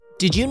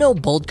Did you know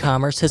Bold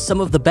Commerce has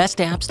some of the best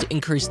apps to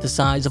increase the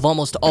size of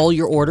almost all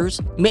your orders?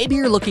 Maybe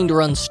you're looking to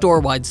run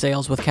store-wide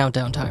sales with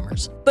countdown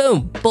timers.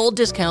 Boom! Bold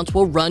Discounts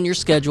will run your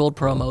scheduled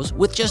promos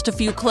with just a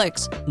few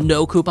clicks.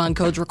 No coupon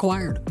codes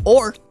required.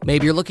 Or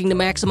maybe you're looking to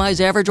maximize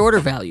average order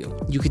value.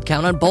 You could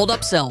count on Bold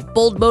Upsell,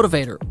 Bold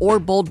Motivator, or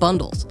Bold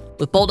Bundles.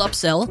 With Bold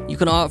Upsell, you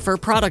can offer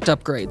product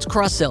upgrades,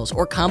 cross-sells,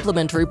 or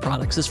complimentary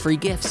products as free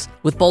gifts.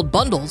 With Bold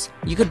Bundles,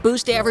 you could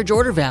boost average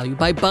order value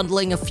by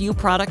bundling a few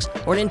products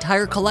or an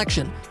entire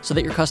collection so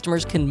that your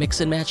customers can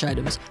mix and match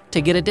items to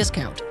get a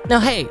discount.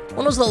 Now hey,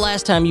 when was the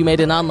last time you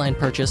made an online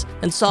purchase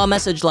and saw a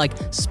message like,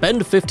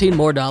 spend $15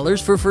 more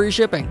for free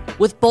shipping?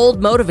 With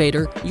Bold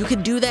Motivator, you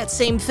could do that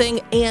same thing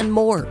and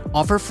more.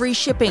 Offer free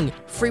shipping,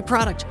 free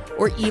product,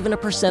 or even a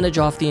percentage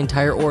off the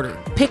entire order.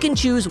 Pick and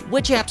choose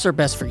which apps are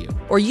best for you,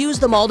 or use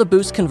them all to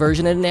boost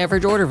conversion and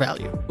average order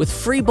value. With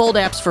free Bold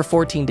apps for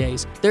 14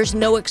 days, there's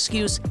no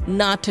excuse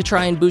not to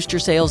try and boost your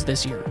sales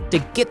this year. To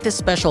get this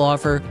special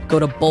offer, go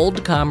to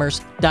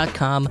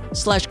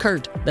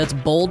boldcommerce.com/Kurt. That's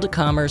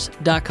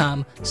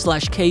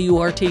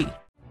boldcommerce.com/KURT.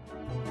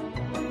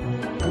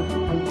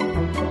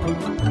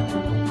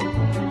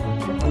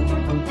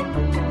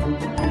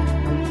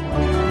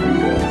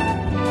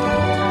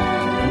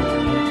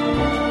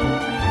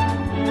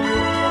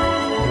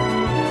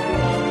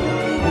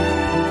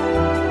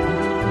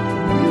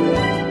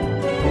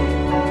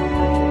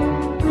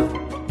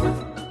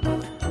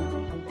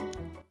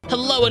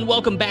 Hello and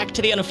welcome back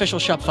to the Unofficial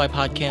Shopify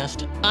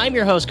Podcast. I'm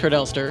your host, Kurt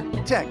Elster.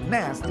 Jack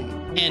Nasty.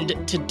 And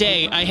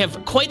today I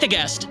have quite the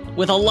guest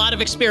with a lot of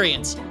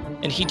experience.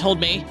 And he told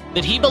me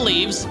that he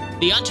believes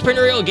the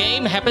entrepreneurial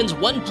game happens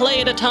one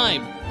play at a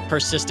time.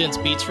 Persistence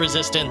beats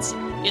resistance.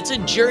 It's a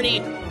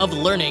journey of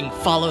learning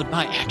followed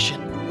by action.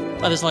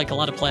 Well, there's like a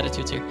lot of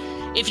platitudes here.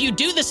 If you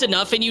do this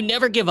enough and you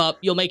never give up,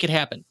 you'll make it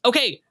happen.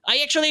 Okay, I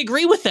actually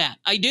agree with that.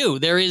 I do.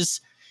 There is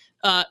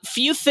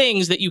few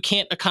things that you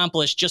can't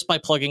accomplish just by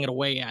plugging it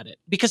away at it.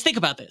 Because think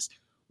about this.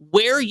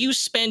 Where you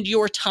spend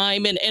your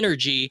time and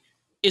energy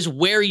is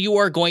where you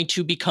are going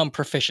to become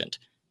proficient.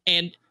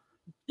 And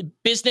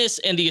business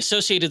and the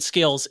associated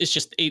skills is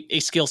just a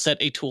skill set,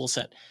 a tool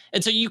set.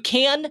 And so you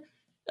can,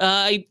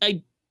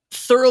 I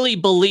thoroughly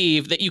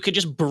believe that you could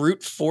just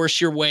brute force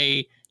your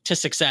way to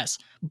success.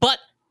 But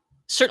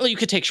certainly you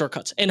could take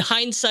shortcuts. And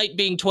hindsight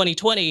being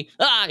 2020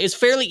 is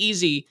fairly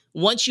easy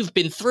once you've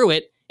been through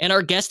it. And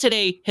our guest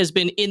today has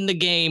been in the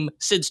game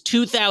since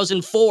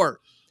 2004.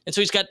 And so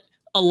he's got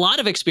a lot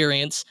of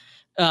experience,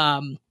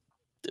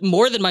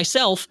 more than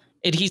myself.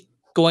 And he's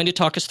going to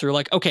talk us through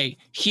like, okay,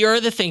 here are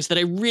the things that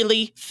I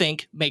really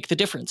think make the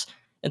difference.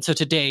 And so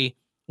today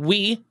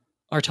we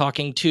are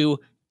talking to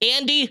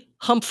Andy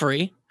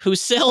Humphrey, who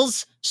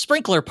sells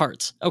sprinkler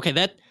parts. Okay,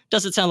 that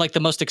doesn't sound like the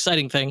most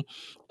exciting thing.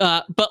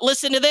 But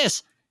listen to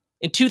this.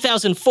 In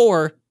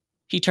 2004,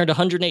 he turned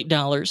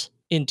 $108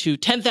 into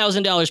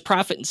 $10,000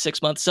 profit in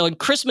 6 months selling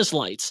Christmas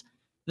lights.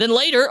 Then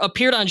later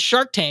appeared on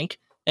Shark Tank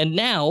and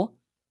now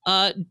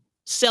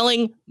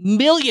selling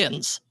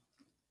millions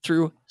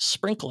through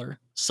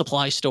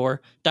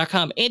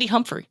sprinklersupply.com. Andy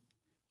Humphrey,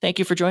 thank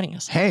you for joining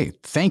us. Hey,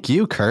 thank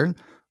you, Kurt.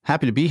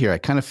 Happy to be here. I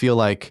kind of feel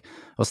like I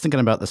was thinking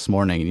about this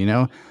morning, you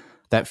know,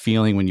 that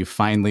feeling when you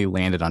finally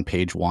landed on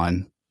page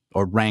one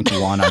or rank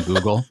one on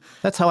Google.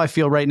 That's how I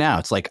feel right now.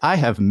 It's like I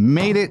have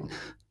made it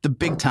the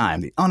big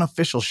time, the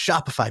Unofficial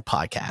Shopify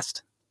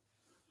Podcast.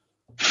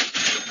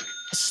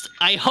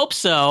 I hope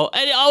so.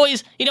 And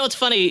always, you know, it's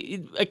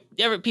funny.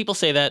 People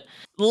say that.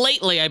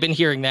 Lately, I've been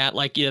hearing that.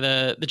 Like, you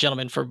know, the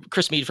gentleman from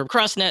Chris Mead from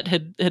CrossNet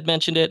had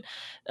mentioned it,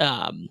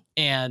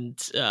 and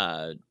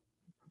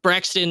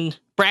Braxton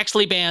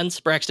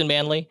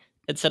Manley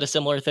had said a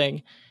similar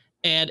thing.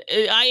 And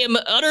I am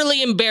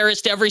utterly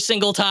embarrassed every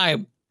single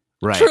time.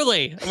 Right?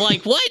 Truly, I'm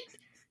like, what?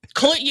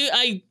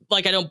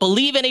 I don't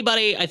believe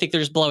anybody. I think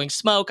they're just blowing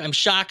smoke. I'm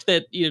shocked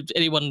that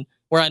anyone.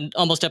 We're on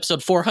almost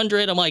episode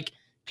 400. I'm like,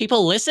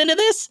 people listen to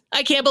this?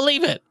 I can't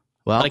believe it.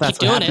 Well, that's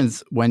what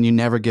happens when you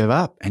never give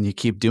up and you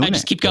keep doing it. I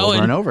just keep going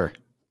over and over.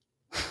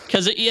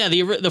 Because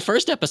the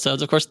first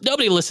episodes, of course,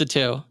 nobody listened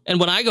to, and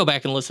when I go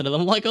back and listen to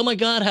them, I'm like, oh my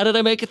god, how did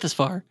I make it this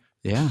far?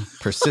 Yeah,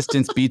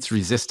 persistence beats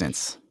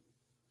resistance.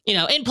 You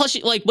know, and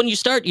plus, like when you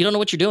start, you don't know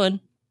what you're doing.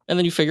 And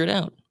then you figure it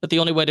out. But the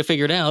only way to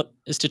figure it out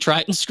is to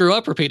try it and screw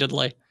up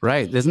repeatedly.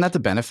 Right. Isn't that the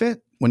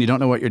benefit when you don't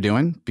know what you're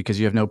doing? Because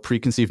you have no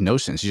preconceived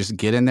notions. You just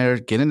get in there,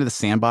 get into the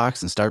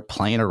sandbox and start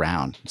playing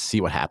around,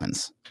 see what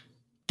happens.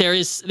 There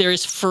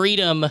is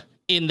freedom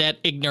in that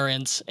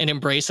ignorance and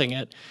embracing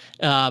it.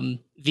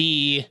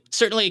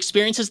 Certainly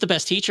experience is the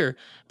best teacher.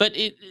 But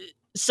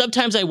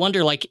sometimes I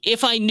wonder, like,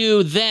 if I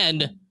knew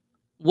then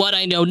what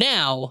I know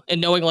now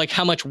and knowing like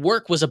how much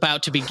work was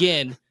about to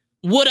begin,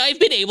 would I have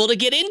been able to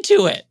get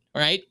into it?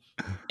 Right.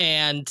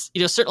 And,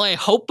 certainly I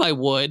hope I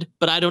would,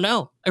 but I don't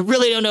know. I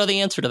really don't know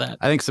the answer to that.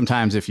 I think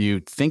sometimes if you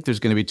think there's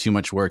going to be too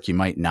much work, you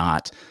might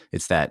not.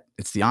 It's the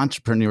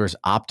entrepreneur's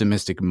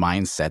optimistic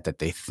mindset that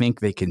they think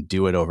they can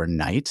do it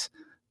overnight,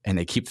 and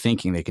they keep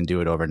thinking they can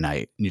do it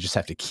overnight. And you just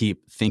have to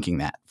keep thinking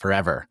that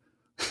forever.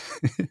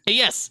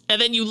 Yes.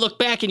 And then you look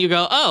back and you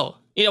go, oh,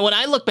 When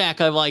I look back,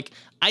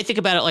 I think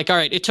about it like, all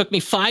right, it took me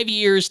 5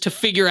 years to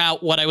figure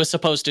out what I was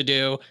supposed to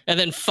do, and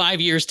then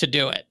 5 years to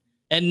do it.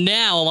 And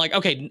now I'm like,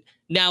 okay,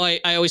 now I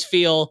always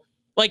feel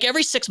like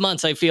every 6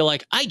 months, I feel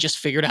like I just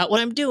figured out what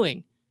I'm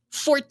doing.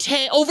 For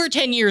over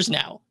 10 years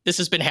now, this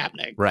has been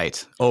happening.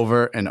 Right.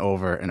 Over and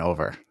over and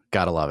over.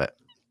 Gotta love it.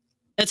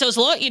 And so as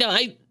long,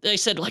 I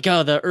said like,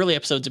 oh, the early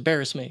episodes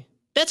embarrass me.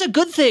 That's a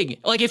good thing.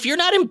 Like if you're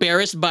not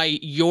embarrassed by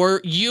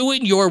you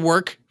and your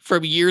work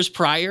from years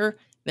prior,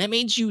 that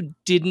means you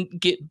didn't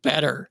get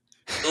better.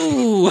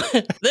 Ooh,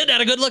 that's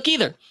not a good look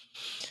either.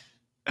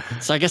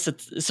 So I guess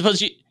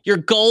suppose your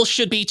goal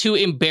should be to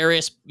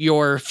embarrass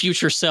your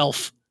future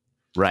self.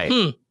 Right.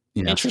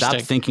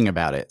 Stop thinking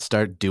about it.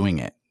 Start doing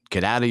it.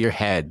 Get out of your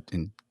head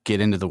and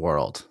get into the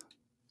world.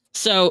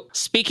 So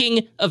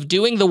speaking of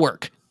doing the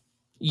work,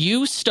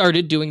 you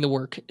started doing the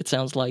work, it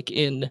sounds like,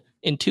 in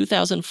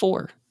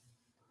 2004.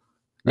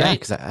 Right? Yeah,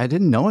 because I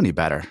didn't know any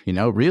better,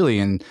 really.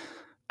 And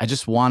I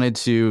just wanted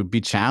to be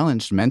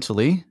challenged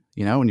mentally.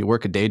 When you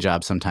work a day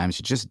job, sometimes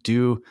you just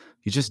do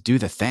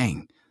the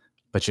thing,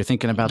 but you're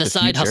thinking about the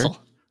side future.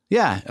 Hustle.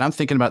 Yeah. And I'm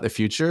thinking about the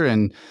future,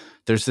 and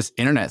there's this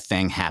internet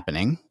thing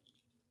happening.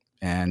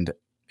 And,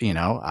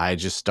 I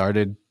just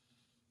started,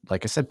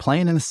 like I said,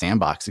 playing in the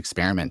sandbox,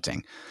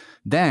 experimenting.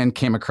 Then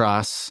came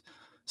across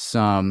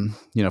some,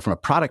 from a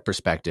product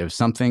perspective,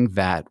 something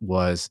that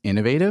was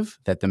innovative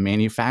that the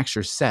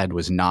manufacturer said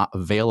was not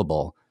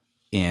available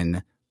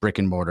in brick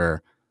and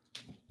mortar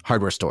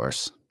hardware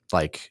stores,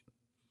 like,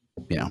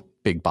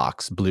 big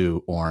box,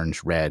 blue,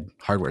 orange, red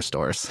hardware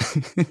stores.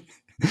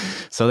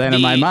 So then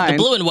in my mind, the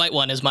blue and white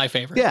one is my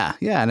favorite. Yeah.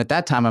 Yeah. And at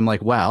that time I'm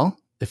like, well,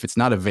 if it's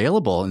not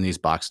available in these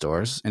box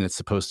stores and it's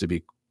supposed to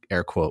be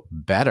air quote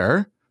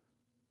better,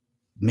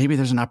 maybe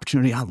there's an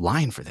opportunity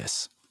online for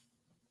this.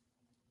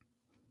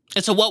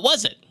 And so what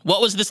was it?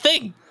 What was this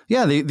thing?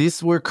 Yeah,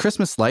 these were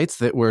Christmas lights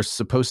that were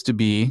supposed to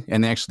be,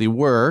 and they actually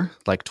were,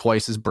 like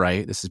twice as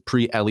bright. This is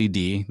pre-LED.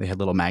 They had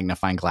little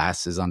magnifying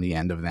glasses on the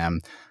end of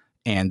them,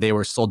 and they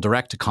were sold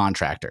direct to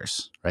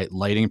contractors, right?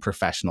 Lighting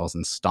professionals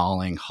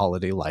installing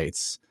holiday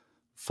lights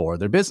for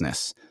their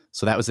business.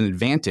 So that was an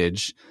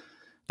advantage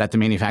that the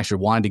manufacturer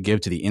wanted to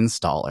give to the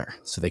installer,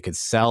 so they could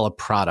sell a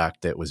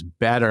product that was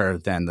better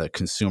than the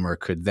consumer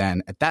could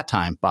then, at that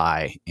time,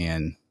 buy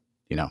in,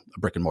 a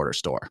brick and mortar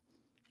store.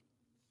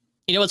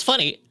 What's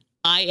funny?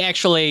 I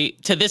actually,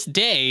 to this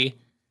day,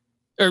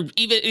 or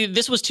even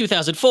this was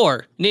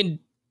 2004.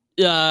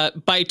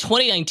 By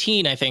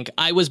 2019, I think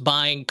I was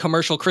buying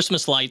commercial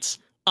Christmas lights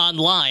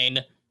online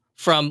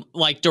from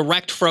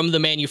direct from the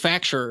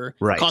manufacturer.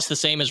 Right. Cost the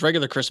same as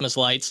regular Christmas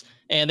lights,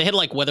 and they had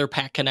weather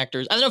pack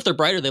connectors. I don't know if they're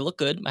brighter. They look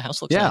good. My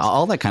house looks nice.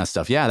 All that kind of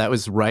stuff. Yeah, that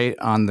was right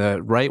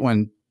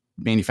when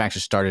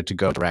manufacturers started to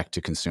go direct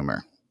to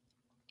consumer.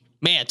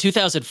 Man,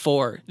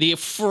 2004. The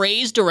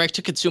phrase direct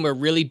to consumer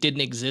really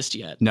didn't exist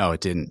yet. No, it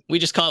didn't. We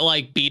just call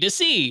it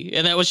B2C,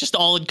 and that was just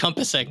all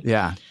encompassing.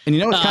 Yeah. And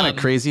what's kind of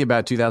crazy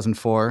about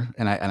 2004,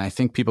 and I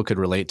think people could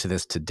relate to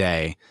this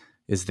today,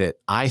 is that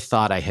I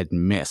thought I had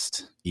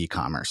missed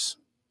e-commerce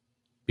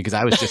because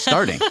I was just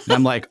starting. And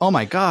I'm like, oh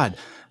my God,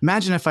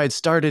 imagine if I had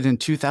started in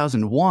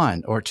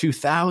 2001 or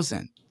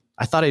 2000.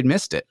 I thought I'd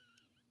missed it.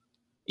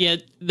 Yeah,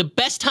 the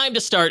best time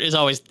to start is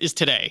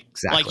today.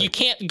 Exactly. You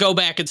can't go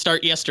back and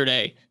start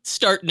yesterday.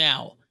 Start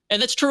now.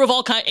 And that's true of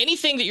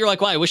anything that you're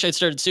like, well, I wish I'd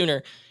started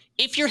sooner.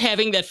 If you're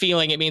having that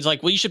feeling, it means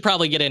you should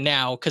probably get in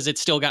now because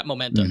it's still got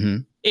momentum. Mm-hmm.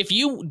 If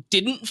you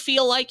didn't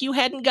feel like you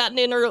hadn't gotten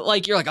in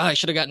early, you're like, oh, I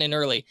should have gotten in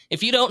early.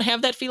 If you don't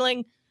have that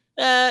feeling,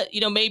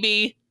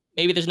 maybe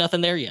there's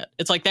nothing there yet.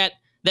 It's like that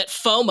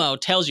FOMO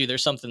tells you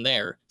there's something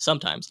there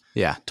sometimes.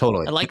 Yeah,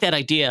 totally. I like that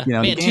idea.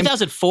 Man,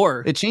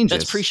 2004. It changes.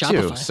 That's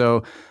pre-Shopify. Too.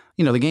 So,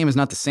 the game is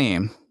not the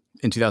same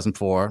in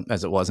 2004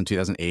 as it was in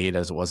 2008,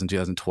 as it was in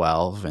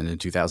 2012, and in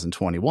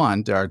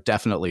 2021. There are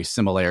definitely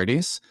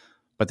similarities,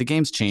 but the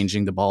game's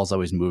changing. The ball's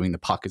always moving. The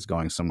puck is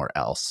going somewhere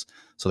else.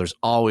 So there's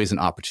always an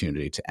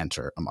opportunity to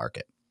enter a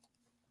market.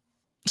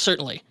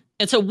 Certainly.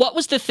 And so what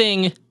was the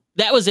thing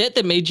that was it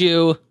that made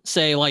you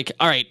say all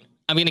right,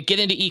 I'm going to get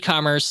into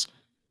e-commerce?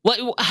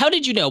 How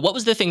did you know? What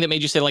was the thing that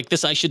made you say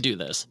I should do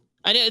this?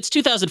 I know it's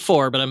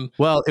 2004, but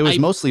it was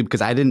mostly because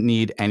I didn't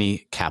need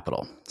any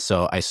capital.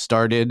 So I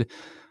started,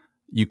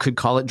 you could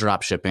call it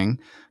dropshipping,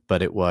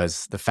 but it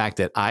was the fact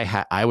that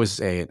I was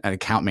an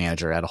account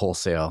manager at a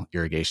wholesale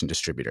irrigation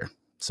distributor.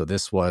 So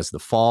this was the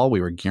fall. We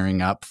were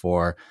gearing up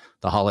for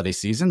the holiday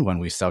season when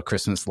we sell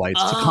Christmas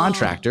lights to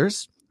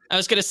contractors. I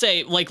was going to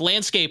say,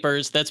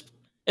 landscapers,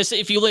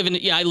 if you live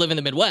I live in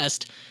the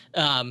Midwest.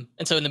 And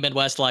so in the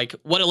Midwest, what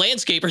do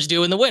landscapers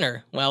do in the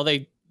winter? Well,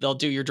 they'll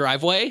do your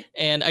driveway,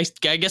 and I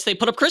guess they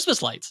put up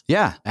Christmas lights.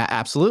 Yeah,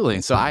 absolutely.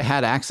 And so I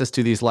had access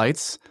to these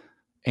lights,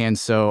 and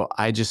so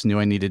I just knew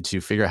I needed to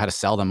figure out how to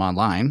sell them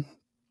online,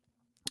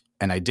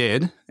 and I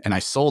did, and I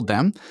sold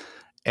them,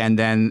 and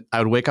then I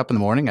would wake up in the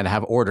morning, I'd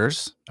have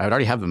orders. I would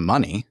already have the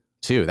money,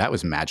 too. That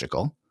was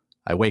magical.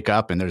 I wake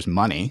up, and there's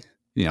money.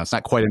 It's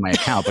not quite in my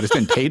account, but it's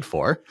been paid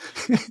for.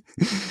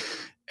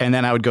 And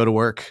then I would go to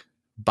work,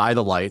 buy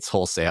the lights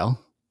wholesale,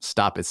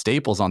 stop at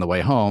Staples on the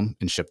way home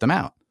and ship them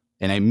out.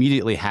 And I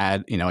immediately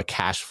had, a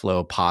cash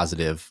flow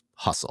positive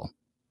hustle.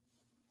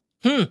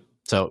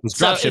 So it was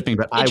drop shipping,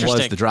 but I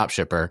was the drop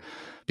shipper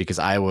because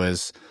I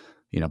was,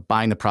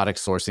 buying the product,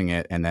 sourcing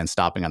it, and then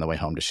stopping on the way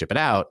home to ship it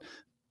out.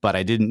 But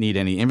I didn't need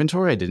any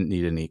inventory. I didn't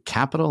need any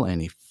capital,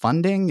 any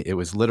funding. It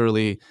was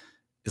literally,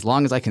 as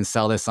long as I can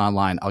sell this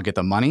online, I'll get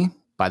the money,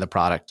 buy the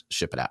product,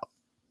 ship it out.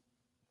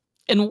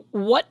 And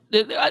what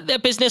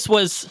that business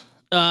was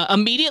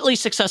immediately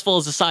successful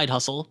as a side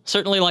hustle.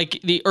 Certainly, like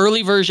the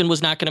early version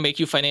was not going to make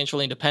you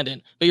financially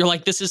independent, but you're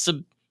like, this is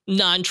some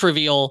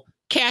non-trivial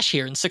cash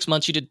here. In 6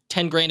 months, you did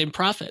 10 grand in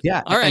profit.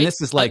 Yeah. All right. And this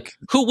is like,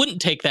 who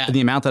wouldn't take that?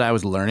 The amount that I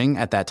was learning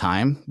at that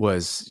time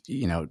was,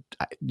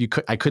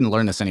 I couldn't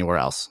learn this anywhere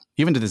else.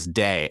 Even to this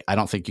day, I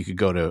don't think you could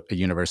go to a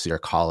university or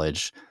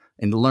college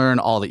and learn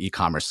all the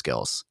e-commerce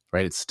skills,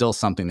 right? It's still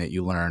something that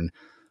you learn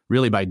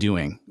really by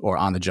doing or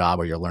on the job,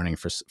 or you're learning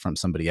from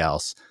somebody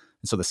else.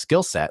 And so the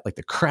skill set, like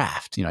the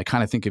craft, I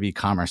kind of think of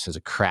e-commerce as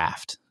a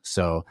craft.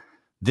 So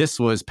this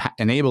was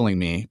powering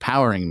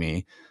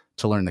me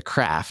to learn the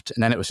craft.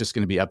 And then it was just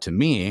going to be up to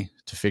me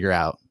to figure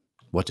out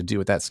what to do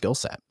with that skill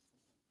set.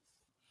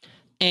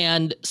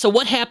 And so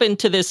what happened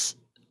to this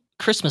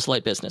Christmas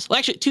light business? Well,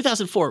 actually,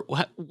 2004,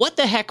 what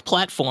the heck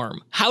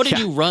platform? How did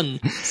you run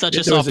such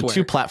a software? There was a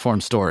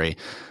 2-platform story.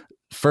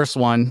 First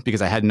one,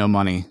 because I had no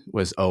money,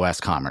 was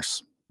OS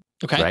Commerce.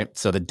 Okay. Right.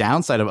 So the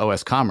downside of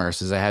OS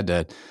Commerce is I had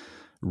to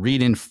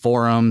read in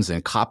forums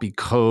and copy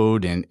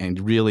code and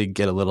really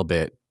get a little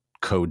bit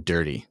code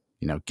dirty,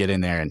 get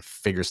in there and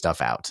figure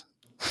stuff out.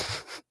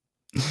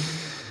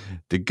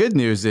 The good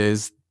news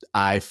is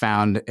I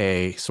found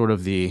a sort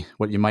of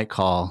what you might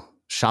call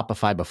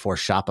Shopify before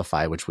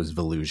Shopify, which was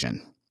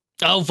Volusion.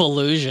 Oh,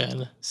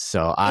 Volusion.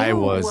 So I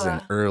was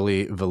an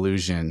early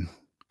Volusion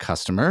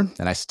customer,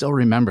 and I still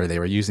remember they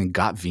were using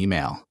Got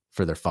Vmail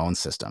for their phone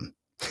system.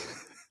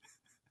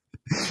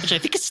 Which I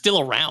think is still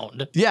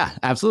around. Yeah,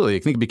 absolutely. I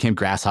think it became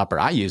Grasshopper.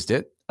 I used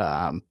it.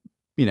 So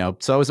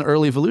I was an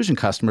early Volusion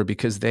customer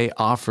because they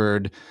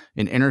offered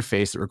an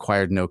interface that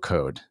required no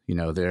code.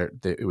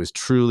 It was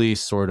truly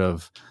sort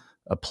of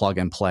a plug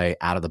and play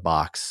out of the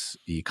box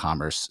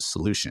e-commerce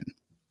solution.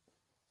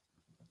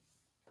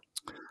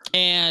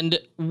 And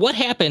what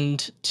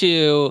happened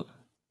to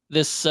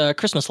this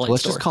Christmas light store?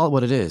 Let's just call it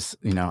what it is.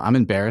 I'm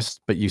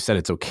embarrassed, but you said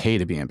it's okay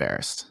to be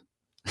embarrassed.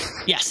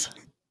 Yes.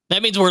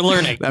 That means we're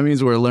learning. That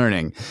means we're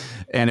learning.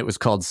 And it was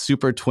called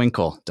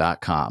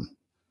supertwinkle.com.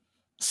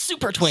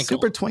 Super Twinkle.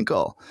 Super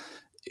Twinkle.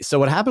 So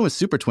what happened with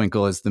Super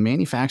Twinkle is the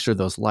manufacturer of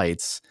those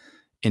lights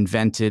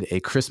invented a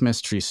Christmas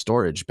tree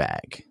storage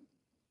bag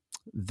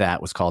that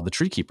was called the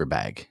Tree Keeper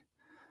bag.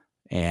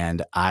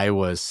 And I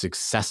was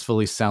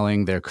successfully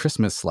selling their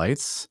Christmas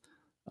lights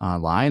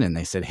online. And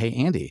they said, hey,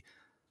 Andy,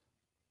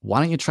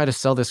 why don't you try to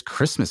sell this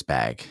Christmas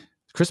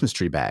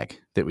tree bag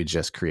that we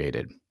just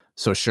created?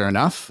 So sure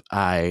enough,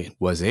 I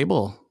was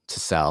able to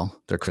sell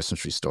their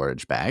Christmas tree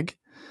storage bag.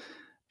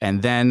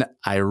 And then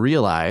I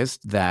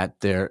realized that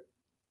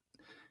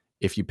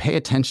if you pay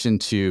attention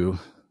to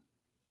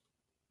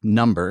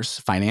numbers,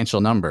 financial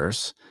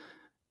numbers,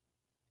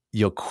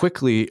 you'll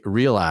quickly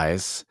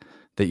realize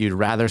that you'd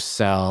rather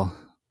sell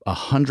a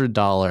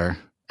 $100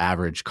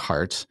 average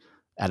cart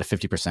at a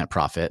 50%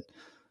 profit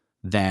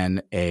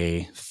than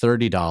a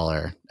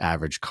 $30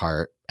 average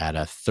cart at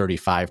a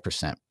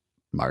 35%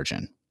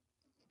 margin.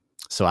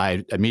 So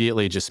I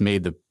immediately just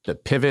made the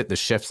pivot, the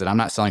shifts that I'm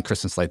not selling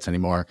Christmas lights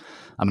anymore.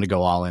 I'm going to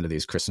go all into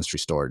these Christmas tree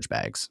storage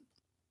bags.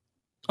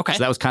 Okay. So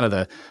that was kind of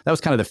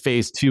the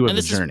phase 2 of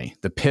the journey,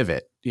 the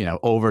pivot,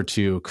 over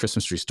to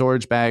Christmas tree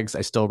storage bags.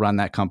 I still run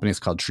that company. It's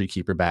called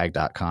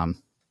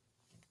treekeeperbag.com.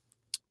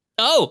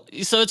 Oh,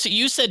 so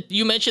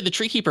you mentioned the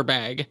Tree Keeper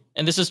bag,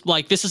 and this is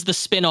the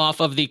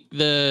spin-off of the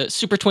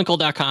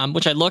supertwinkle.com,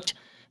 which I looked.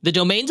 The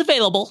domain's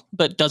available,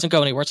 but doesn't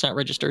go anywhere. It's not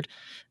registered.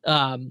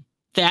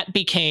 That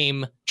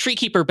became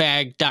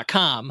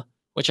treekeeperbag.com,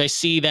 which I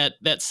see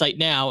that site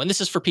now. And this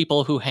is for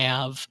people who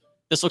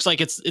this looks like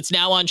it's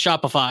now on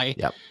Shopify.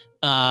 Yep.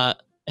 I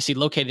see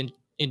located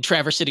in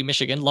Traverse City,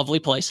 Michigan. Lovely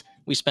place.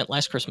 We spent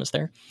last Christmas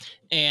there.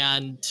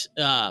 And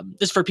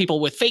this is for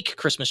people with fake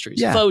Christmas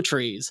trees, faux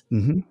trees,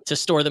 to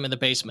store them in the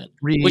basement.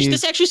 Which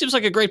this actually seems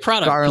like a great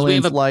product.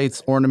 Garlands,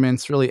 lights,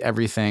 ornaments, really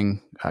everything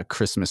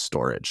Christmas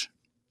storage.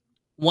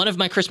 One of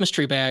my Christmas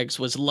tree bags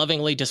was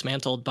lovingly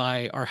dismantled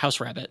by our house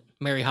rabbit,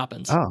 Mary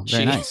Hoppins. Oh,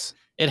 very nice.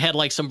 It had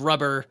like some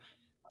rubber.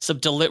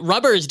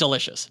 Rubber is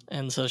delicious.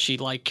 And so she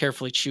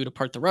carefully chewed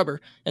apart the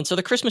rubber. And so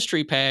the Christmas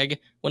tree bag,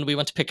 when we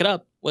went to pick it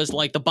up, was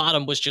the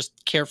bottom was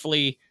just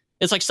carefully,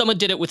 it's like someone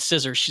did it with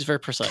scissors. She's very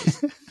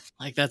precise.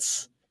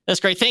 That's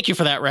great. Thank you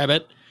for that,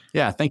 Rabbit.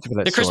 Yeah, thank you for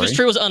that. The Christmas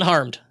tree was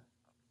unharmed.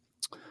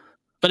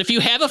 But if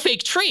you have a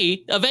fake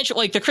tree,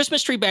 eventually, the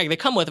Christmas tree bag they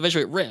come with,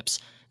 eventually it rips.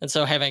 And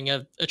so having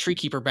a Tree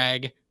Keeper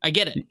bag, I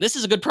get it. This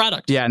is a good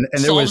product. Yeah, and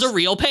solves a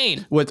real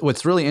pain.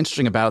 What's really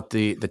interesting about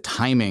the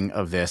timing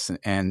of this,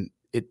 and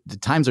the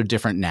times are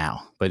different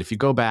now. But if you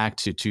go back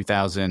to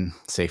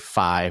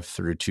 2005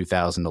 through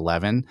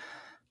 2011,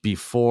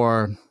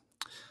 before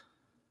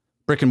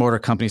brick and mortar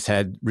companies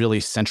had really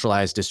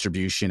centralized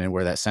distribution, and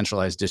where that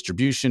centralized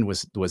distribution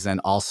was then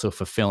also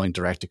fulfilling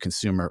direct to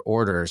consumer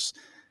orders,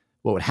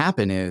 what would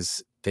happen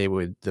is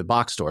the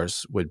box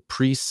stores would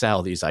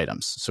pre-sell these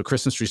items. So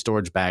Christmas tree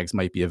storage bags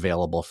might be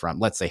available from,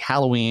 let's say,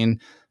 Halloween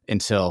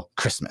until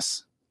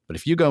Christmas. But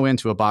if you go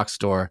into a box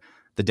store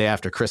the day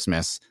after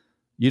Christmas,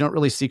 you don't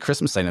really see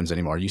Christmas items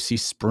anymore. You see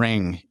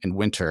spring and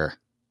winter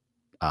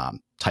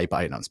type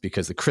items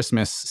because the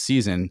Christmas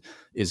season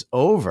is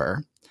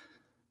over.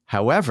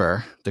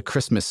 However, the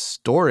Christmas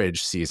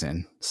storage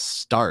season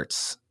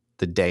starts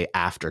the day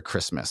after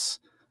Christmas.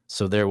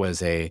 So there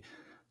was a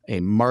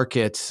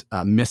market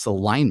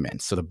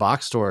misalignment. So the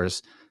box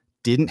stores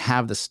didn't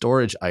have the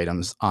storage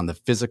items on the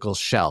physical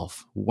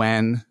shelf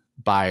when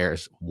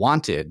buyers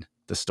wanted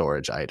the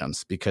storage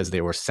items because they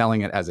were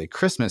selling it as a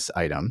Christmas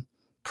item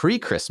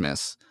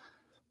pre-Christmas,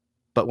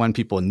 but when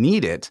people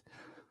need it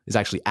is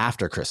actually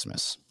after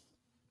Christmas.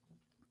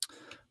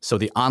 So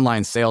the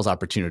online sales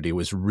opportunity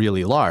was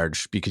really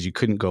large because you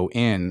couldn't go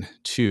in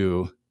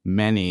to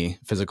many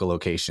physical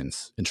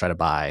locations and try to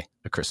buy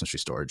a Christmas tree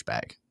storage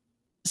bag.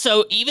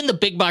 So even the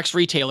big box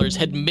retailers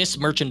had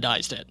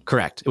mismerchandised it.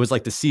 Correct. It was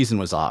like the season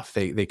was off.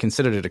 They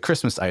considered it a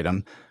Christmas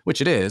item, which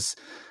it is,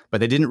 but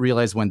they didn't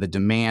realize when the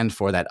demand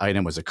for that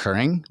item was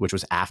occurring, which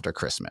was after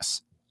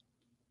Christmas.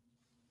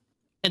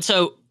 And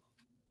so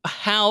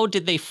how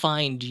did they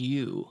find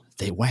you?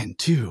 They went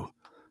to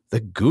the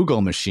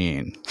Google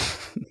machine.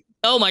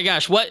 Oh my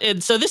gosh. What?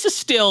 And so this is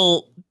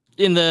still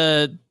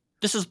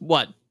this is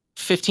what,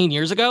 15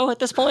 years ago at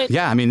this point?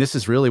 Yeah. I mean, this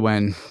is really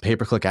when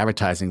pay-per-click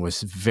advertising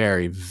was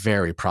very,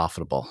 very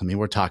profitable. I mean,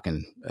 we're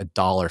talking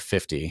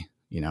 $1.50,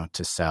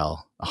 to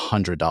sell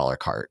 $100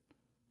 cart.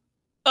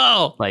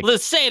 Oh,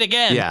 let's say it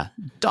again. Yeah.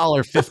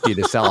 $1.50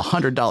 to sell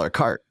 $100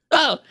 cart.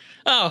 Oh,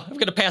 I'm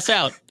going to pass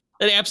out.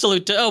 An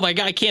absolute, oh my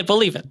God, I can't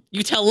believe it.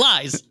 You tell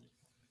lies.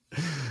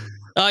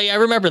 Oh yeah, I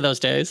remember those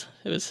days.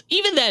 It was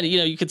even then,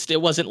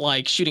 it wasn't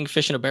like shooting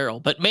fish in a barrel,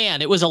 but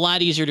man, it was a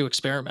lot easier to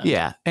experiment.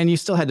 Yeah. And you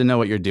still had to know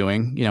what you're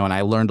doing, and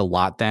I learned a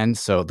lot then.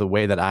 So the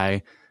way that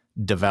I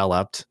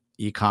developed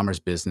e-commerce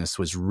business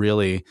was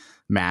really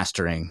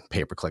mastering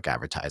pay-per-click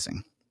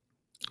advertising.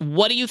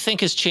 What do you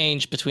think has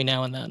changed between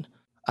now and then?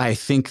 I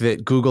think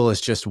that Google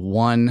is just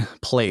one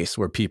place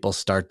where people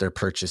start their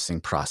purchasing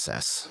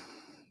process.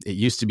 It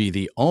used to be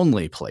the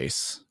only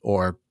place,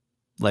 or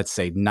let's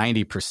say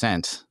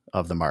 90%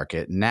 of the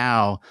market.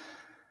 Now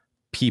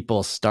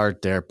people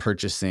start their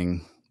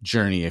purchasing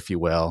journey, if you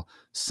will,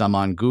 some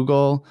on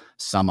Google,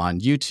 some on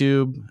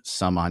YouTube,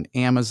 some on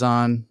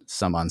Amazon,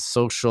 some on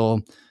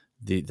social.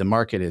 The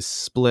market is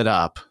split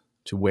up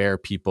to where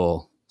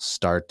people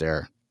start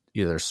their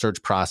either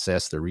search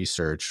process, their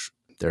research,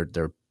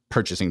 their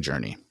purchasing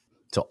journey.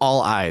 So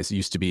all eyes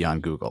used to be on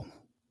Google.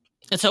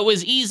 And so it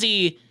was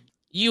easy.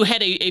 You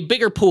had a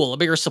bigger pool, a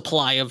bigger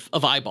supply of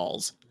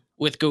eyeballs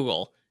with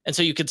Google. And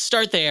so you could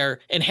start there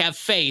and have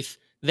faith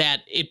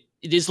that it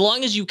as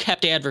long as you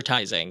kept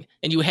advertising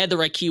and you had the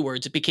right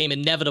keywords, it became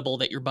inevitable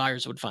that your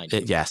buyers would find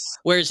you. Yes.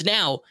 Whereas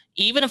now,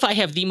 even if I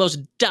have the most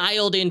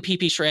dialed in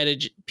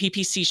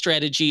PPC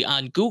strategy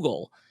on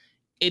Google,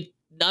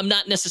 I'm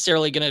not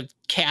necessarily going to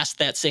cast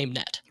that same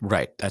net.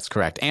 Right. That's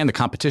correct. And the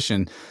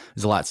competition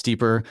is a lot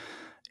steeper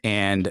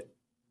and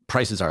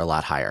prices are a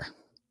lot higher.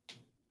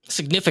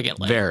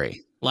 Significantly.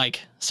 Very.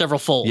 Like several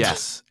fold.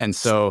 Yes. And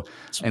so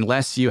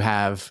unless you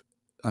have,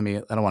 I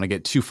don't want to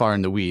get too far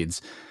in the weeds.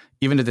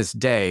 Even to this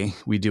day,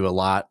 we do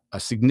a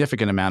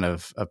significant amount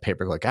of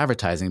pay-per-click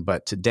advertising,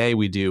 but today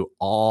we do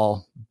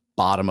all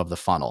bottom of the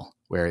funnel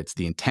where it's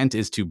the intent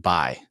is to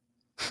buy.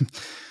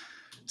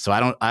 So I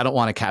don't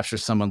want to capture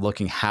someone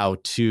looking how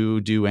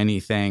to do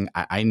anything.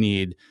 I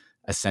need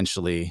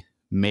essentially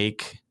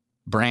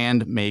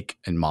brand, make,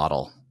 and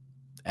model.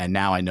 And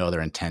now I know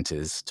their intent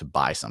is to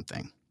buy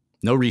something.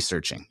 No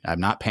researching. I'm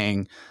not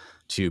paying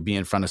to be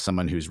in front of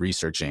someone who's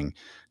researching.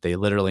 They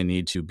literally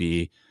need to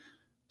be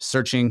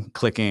searching,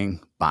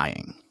 clicking,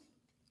 buying.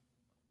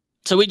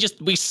 So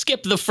we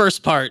skip the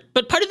first part,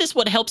 but part of this,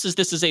 what helps is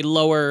these are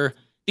lower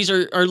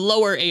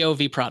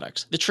AOV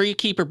products. The Tree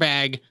Keeper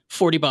bag,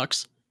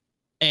 $40,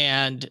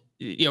 and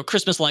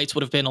Christmas lights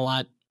would have been a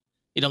lot,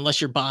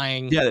 unless you're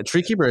buying. Yeah, the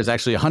Tree Keeper is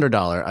actually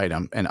 $100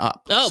 item and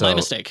up. Oh, so my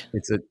mistake.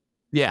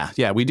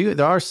 We do.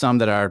 There are some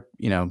that are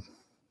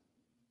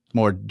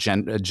more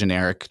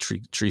generic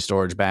tree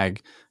storage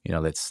bag,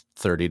 that's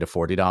 $30 to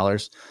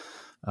 $40.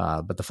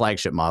 But the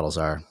flagship models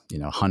are,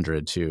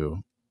 $100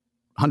 to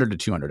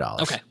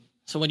 $200. Okay.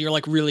 So when you're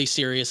like really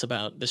serious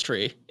about this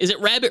tree, is it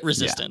rabbit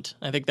resistant?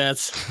 Yeah. I think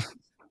that's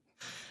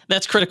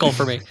critical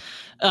for me.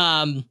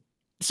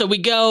 So we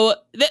go,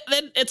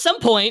 then at some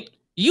point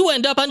you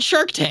end up on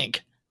Shark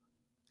Tank.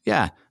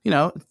 Yeah.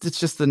 It's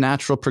just the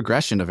natural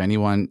progression of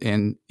anyone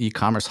in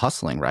e-commerce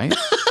hustling, right?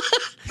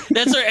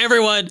 That's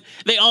where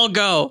they all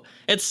go.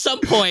 At some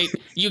point,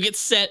 you get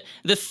sent,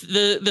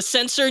 the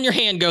sensor in your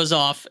hand goes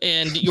off,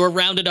 and you're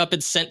rounded up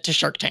and sent to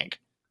Shark Tank.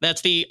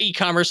 That's the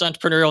e-commerce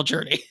entrepreneurial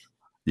journey.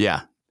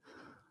 Yeah.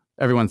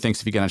 Everyone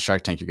thinks if you get on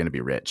Shark Tank, you're going to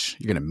be rich.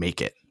 You're going to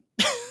make it.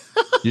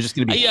 You're just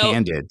going to be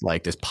handed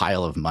like this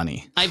pile of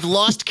money. I've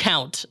lost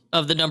count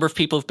of the number of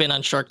people who've been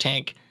on Shark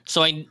Tank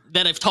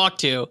that I've talked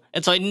to.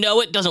 And so I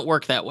know it doesn't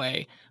work that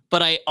way.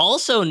 But I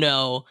also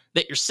know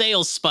that your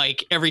sales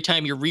spike every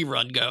time your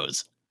rerun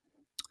goes.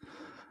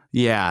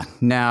 Yeah.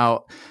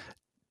 Now,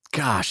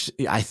 gosh,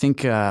 I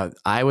think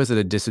I was at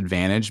a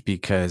disadvantage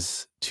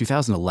because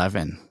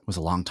 2011 was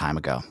a long time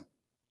ago.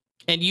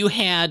 And you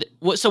had,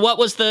 so what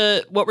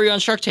were you on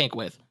Shark Tank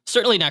with?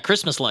 Certainly not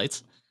Christmas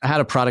lights. I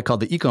had a product called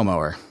the Eco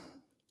Mower.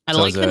 I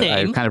like the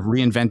name. I kind of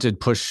reinvented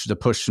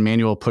the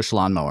manual push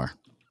lawnmower.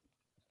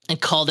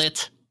 And called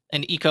it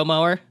an Eco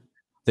Mower?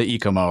 The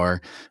Eco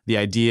Mower. The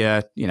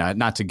idea,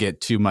 not to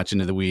get too much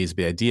into the weeds,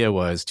 but the idea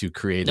was to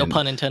create no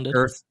pun intended.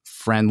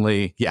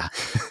 Earth-friendly,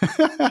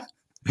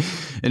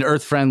 an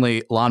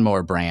earth-friendly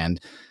lawnmower brand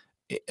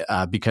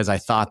because I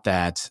thought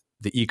that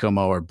the Eco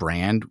Mower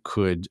brand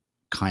could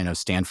kind of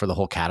stand for the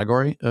whole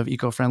category of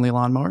eco-friendly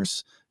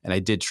lawnmowers. And I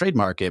did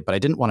trademark it, but I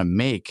didn't want to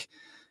make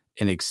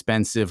an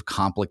expensive,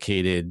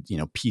 complicated,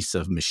 piece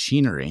of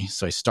machinery.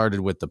 So I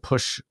started with the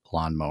push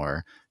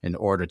lawnmower in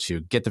order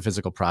to get the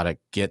physical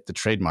product, get the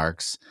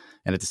trademarks.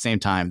 And at the same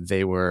time,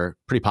 they were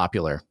pretty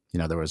popular.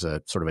 There was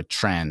a sort of a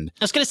trend.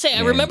 I was going to say,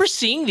 I remember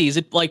seeing these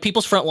at like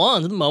people's front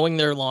lawns, mowing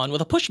their lawn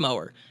with a push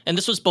mower. And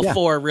this was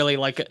before really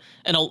like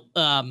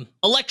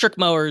electric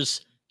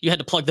mowers. You had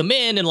to plug them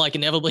in and like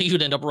inevitably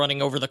you'd end up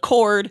running over the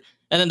cord.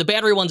 And then the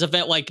battery ones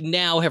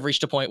now have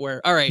reached a point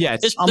where, all right,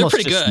 they're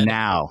pretty good.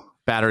 Now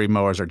battery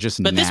mowers are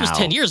just But this was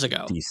 10 years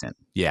ago. Decent.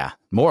 Yeah.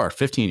 More,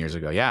 15 years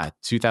ago. Yeah.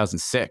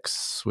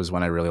 2006 was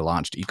when I really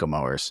launched Eco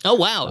Mowers. Oh,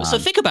 wow. So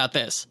think about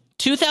this.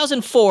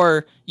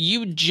 2004,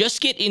 you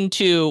just get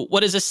into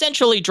what is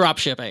essentially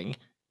dropshipping.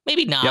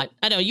 Maybe not. Yep.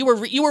 I know you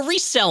were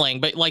reselling,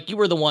 but like you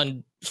were the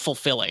one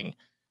fulfilling.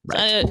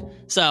 Right.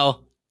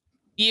 So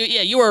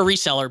you were a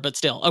reseller, but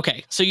still.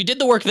 Okay. So you did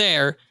the work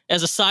there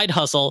as a side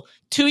hustle.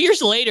 2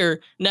 years later,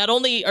 not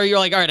only are you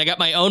like, all right, I got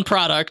my own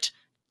product,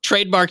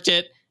 trademarked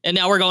it, and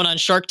now we're going on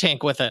Shark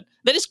Tank with it.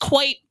 That is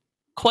quite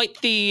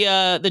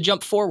the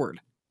jump forward.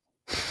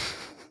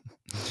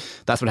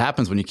 That's what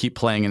happens when you keep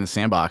playing in the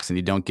sandbox and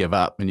you don't give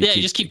up. And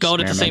you just keep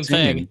going at the same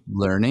thing. And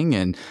learning.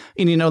 And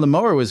the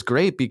mower was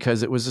great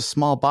because it was a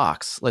small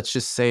box. Let's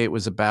just say it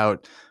was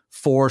about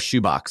 4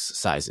 shoebox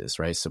sizes,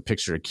 right? So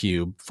picture a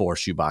cube, 4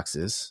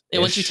 shoeboxes.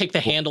 And once you take the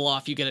handle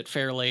off, you get it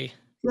fairly.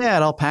 Yeah,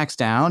 it all packs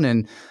down.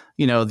 And,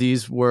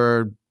 these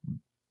were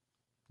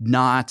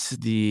not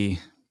the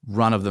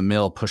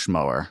run-of-the-mill push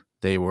mower.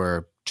 They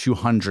were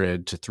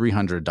 $200 to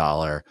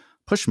 $300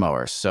 push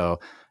mowers. So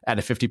at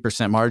a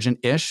 50%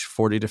 margin-ish,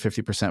 40 to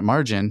 50%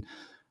 margin,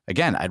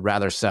 again, I'd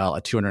rather sell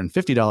a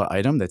 $250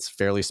 item that's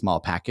fairly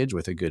small package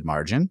with a good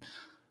margin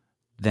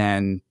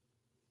than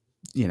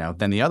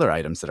the other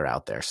items that are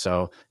out there.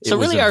 So it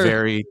was really our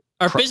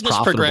business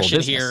progression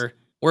business. Here,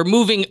 we're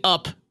moving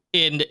up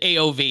in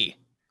AOV.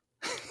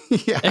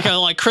 Yeah. Kind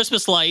of like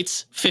Christmas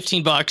lights,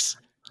 $15.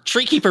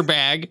 Tree keeper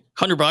bag,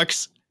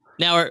 $100.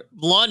 Now our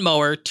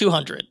lawnmower,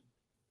 $200.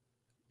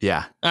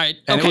 Yeah. All right.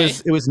 And okay.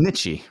 It was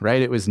niche-y,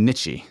 right? It was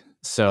niche-y.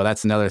 So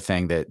that's another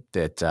thing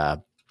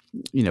that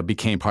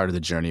became part of the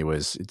journey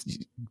was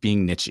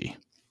being niche-y.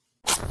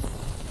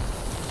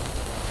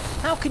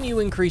 How can you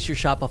increase your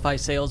Shopify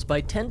sales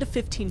by 10 to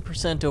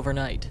 15%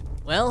 overnight?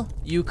 Well,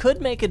 you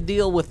could make a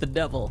deal with the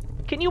devil.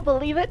 Can you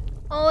believe it?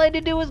 All I had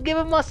to do was give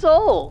him my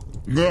soul.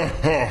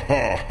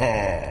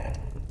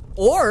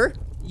 Or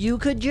you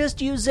could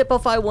just use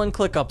Zipify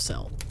one-click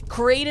upsell.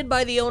 Created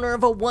by the owner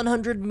of a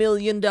 $100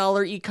 million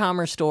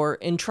e-commerce store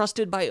and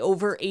trusted by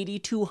over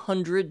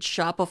 8,200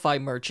 Shopify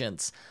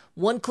merchants.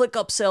 One-click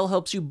upsell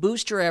helps you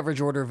boost your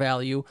average order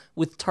value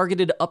with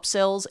targeted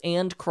upsells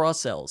and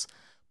cross-sells.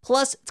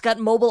 Plus, it's got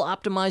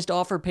mobile-optimized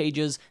offer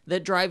pages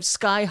that drive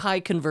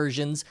sky-high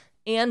conversions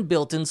and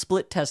built-in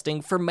split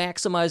testing for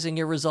maximizing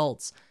your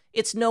results.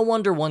 It's no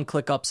wonder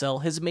One-Click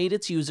Upsell has made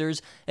its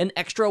users an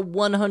extra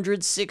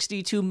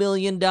 $162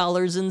 million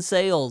in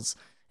sales.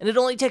 And it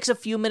only takes a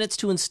few minutes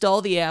to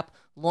install the app,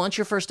 launch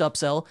your first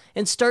upsell,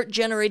 and start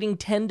generating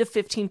 10 to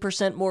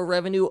 15% more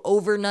revenue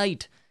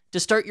overnight. To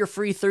start your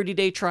free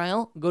 30-day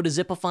trial, go to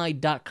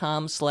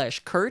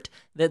zipify.com/Kurt.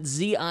 That's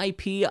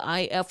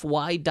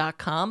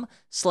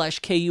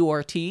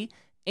zipify.com/KURT.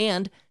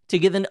 And to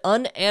get an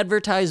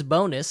unadvertised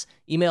bonus,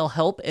 email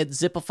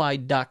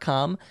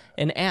help@zipify.com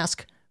and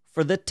ask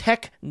for the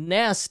Tech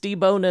Nasty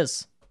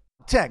bonus.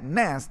 Tech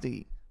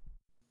Nasty.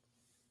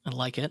 I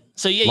like it.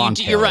 So yeah,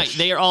 you're right.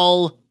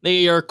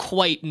 They are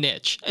quite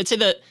niche. I'd say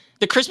that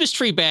the Christmas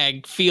tree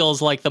bag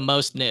feels like the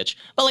most niche.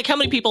 But like, how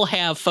many people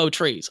have faux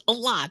trees? A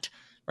lot,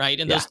 right?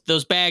 And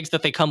those bags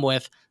that they come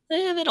with,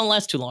 they don't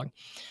last too long.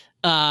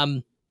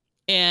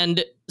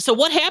 And so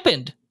what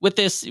happened with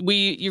this?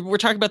 We're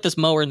talking about this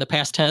mower in the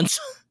past tense.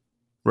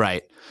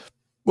 Right.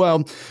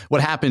 Well, what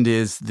happened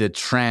is the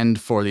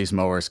trend for these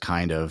mowers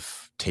kind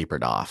of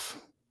tapered off.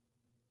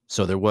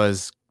 So there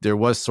was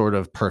sort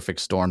of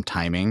perfect storm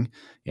timing,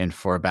 and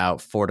for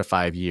about 4 to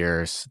 5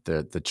 years,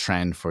 the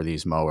trend for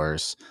these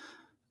mowers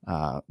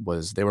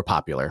was they were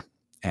popular,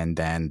 and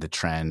then the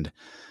trend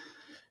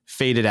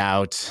faded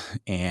out,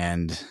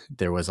 and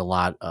there was a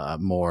lot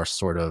more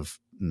sort of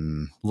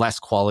less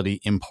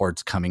quality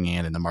imports coming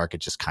in, and the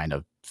market just kind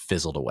of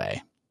fizzled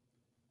away.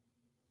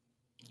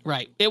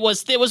 Right. It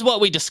was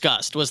what we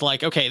discussed, was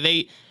like,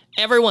 okay,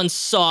 everyone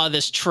saw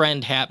this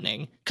trend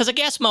happening. Because a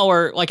gas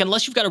mower, like,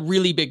 unless you've got a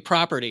really big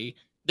property,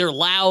 they're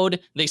loud,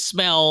 they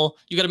smell,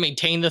 you got to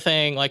maintain the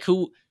thing. Like,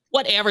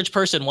 what average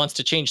person wants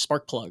to change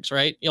spark plugs,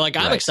 right? You're like,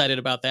 I'm excited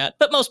about that,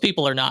 but most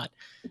people are not.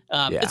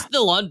 It's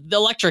the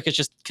electric is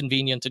just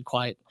convenient and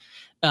quiet.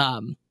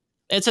 And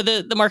so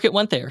the market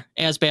went there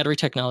as battery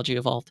technology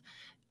evolved.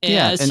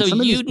 And so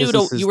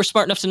you were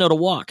smart enough to know to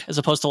walk, as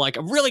opposed to like,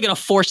 I'm really going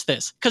to force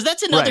this. Because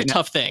that's another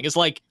tough thing, is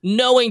like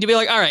knowing to be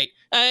like, all right,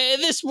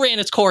 this ran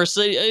its course.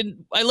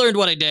 I learned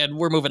what I did.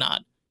 We're moving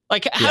on.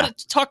 Like,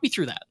 talk me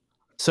through that.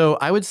 So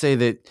I would say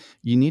that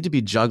you need to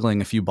be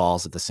juggling a few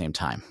balls at the same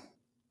time.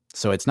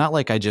 So it's not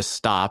like I just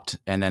stopped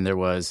and then there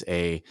was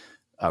a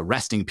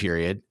resting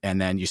period and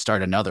then you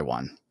start another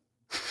one.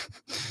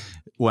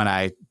 When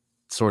I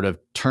sort of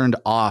turned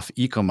off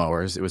eco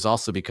mowers, it was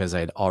also because I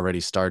had already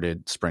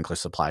started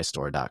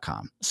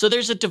sprinklersupply.store.com. So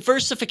there's a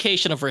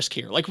diversification of risk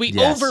here. Like, we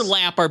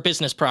overlap our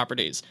business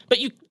properties, but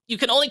you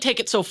can only take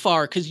it so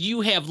far because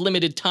you have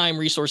limited time,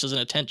 resources,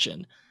 and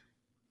attention.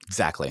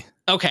 Exactly.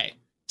 Okay.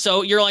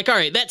 So you're like, all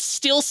right, that's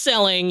still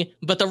selling,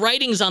 but the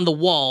writing's on the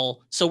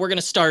wall, so we're going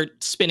to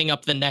start spinning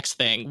up the next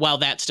thing while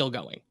that's still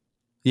going.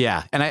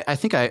 Yeah. And I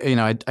think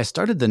I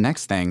started the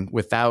next thing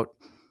without,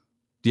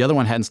 the other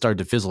one hadn't started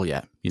to fizzle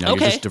yet. You're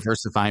just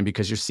diversifying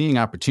because you're seeing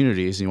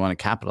opportunities and you want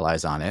to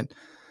capitalize on it.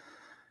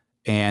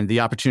 And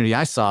the opportunity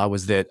I saw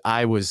was that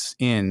I was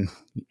in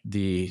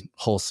the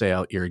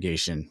wholesale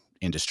irrigation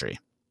industry.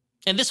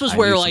 And this was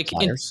where, like,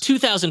 suppliers. In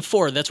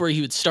 2004, that's where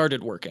you had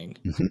started working.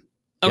 Mm-hmm.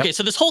 Okay,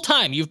 so this whole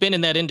time you've been in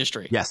that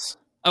industry. Yes.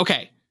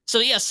 Okay. So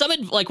yeah,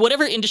 like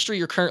whatever industry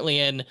you're currently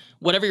in,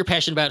 whatever you're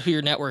passionate about, who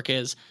your network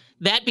is,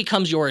 that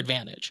becomes your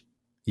advantage.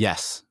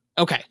 Yes.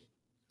 Okay.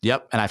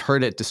 Yep. And I've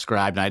heard it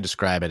described, and I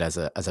describe it as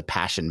a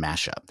passion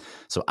mashup.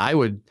 So I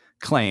would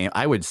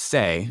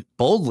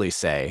boldly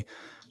say,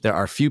 there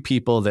are few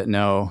people that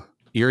know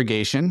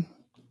irrigation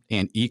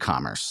and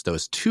e-commerce,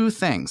 those two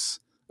things,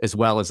 as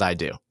well as I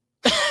do.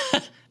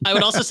 I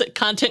would also say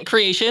content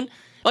creation.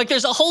 Like,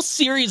 there's a whole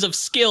series of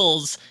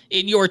skills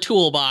in your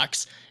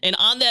toolbox. And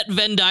on that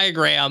Venn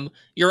diagram,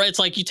 it's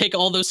like you take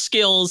all those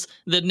skills,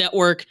 the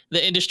network,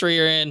 the industry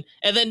you're in,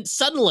 and then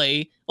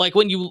suddenly, like,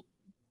 when you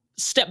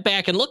step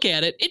back and look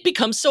at it, it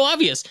becomes so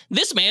obvious.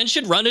 This man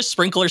should run a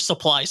sprinkler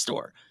supply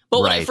store.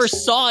 But when I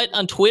first saw it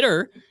on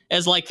Twitter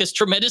as like this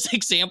tremendous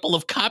example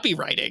of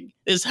copywriting,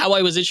 is how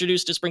I was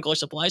introduced to Sprinkler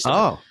Supply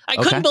Store. I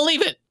couldn't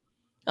believe it.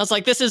 I was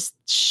like, this is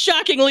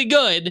shockingly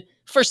good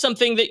for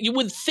something that you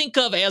would think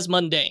of as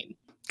mundane.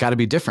 Got to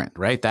be different,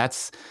 right?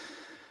 That's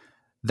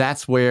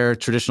where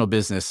traditional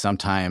business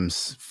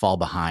sometimes fall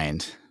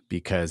behind,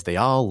 because they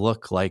all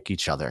look like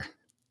each other.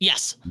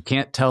 Yes. You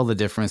can't tell the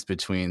difference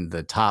between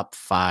the top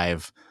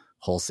 5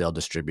 wholesale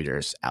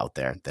distributors out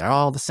there. They're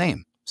all the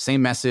same.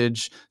 Same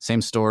message,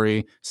 same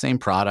story, same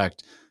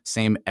product,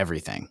 same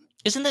everything.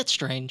 Isn't that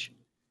strange?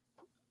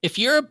 If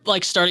you're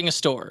like starting a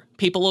store,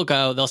 people will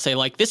go, they'll say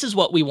like, this is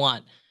what we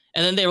want.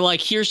 And then they're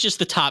like, here's just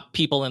the top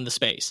people in the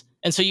space.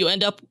 And so you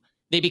end up,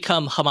 they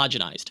become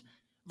homogenized.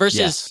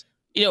 Versus,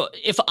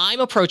 if I'm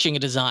approaching a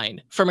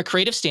design from a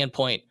creative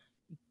standpoint,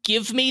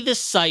 give me the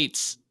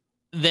sites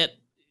that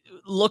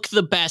look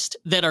the best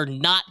that are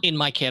not in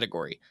my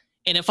category.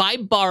 And if I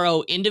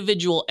borrow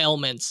individual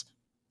elements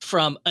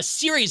from a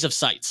series of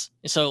sites,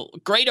 so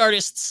great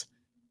artists,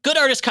 good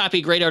artists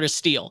copy, great artists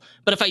steal.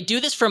 But if I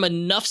do this from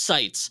enough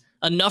sites,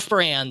 enough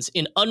brands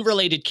in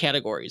unrelated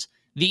categories,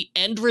 the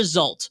end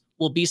result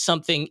will be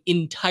something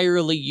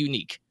entirely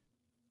unique.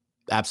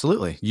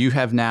 Absolutely. You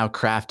have now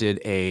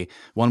crafted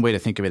one way to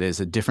think of it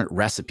is a different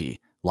recipe.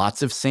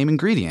 Lots of same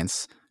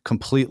ingredients,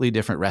 completely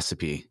different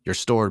recipe. Your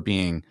store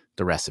being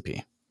the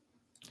recipe.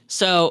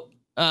 So,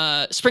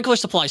 Sprinkler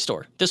Supply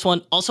Store. This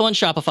one also on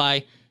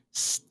Shopify,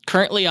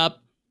 currently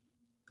up,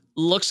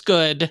 looks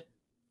good.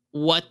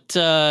 What's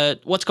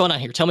going on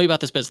here? Tell me about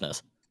this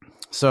business.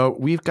 So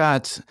we've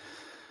got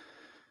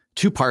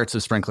 2 parts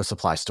of Sprinkler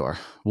Supply Store.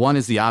 One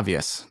is the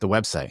obvious, the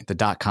website,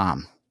 the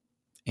 .com.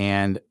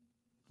 And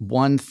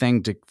one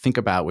thing to think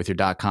about with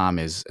your .com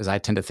is I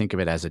tend to think of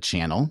it as a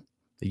channel.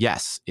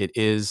 Yes, it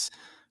is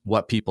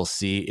what people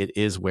see. It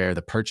is where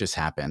the purchase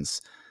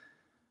happens.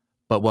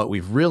 But what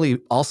we've really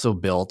also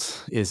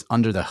built is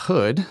under the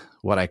hood,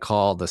 what I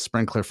call the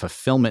Sprinkler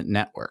Fulfillment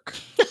Network.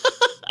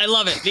 I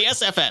love it. The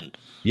SFN.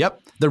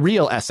 Yep. The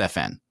real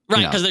SFN.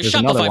 Right, because there's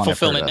Shopify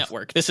Fulfillment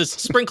Network. This is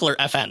Sprinkler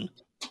FN.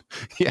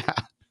 Yeah.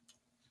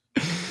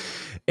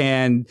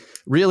 And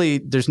really,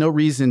 there's no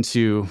reason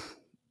to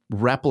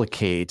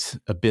replicate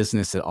a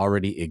business that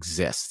already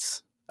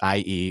exists,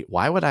 i.e.,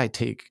 why would I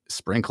take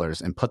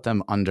sprinklers and put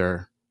them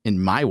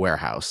in my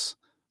warehouse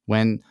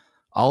when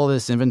all of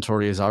this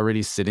inventory is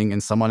already sitting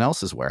in someone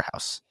else's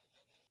warehouse?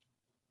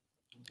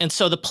 And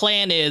so the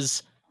plan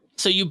is,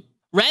 so you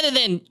rather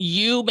than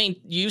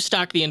you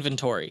stock the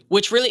inventory,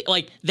 which really,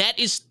 like, that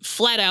is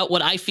flat out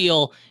what I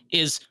feel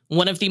is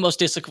one of the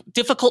most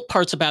difficult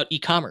parts about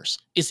e-commerce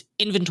is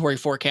inventory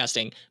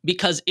forecasting,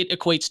 because it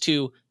equates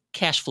to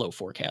cash flow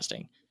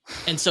forecasting.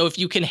 And so if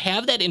you can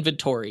have that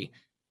inventory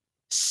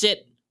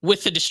sit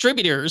with the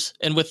distributors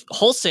and with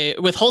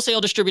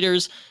wholesale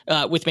distributors,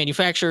 with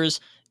manufacturers,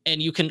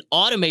 and you can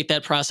automate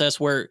that process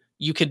where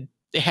you could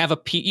have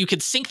you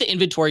could sync the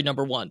inventory,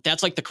 number one.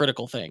 That's like the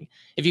critical thing.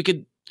 If you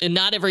could, and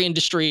not every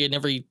industry and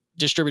every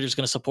distributor is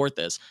going to support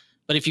this,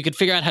 but if you could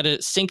figure out how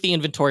to sync the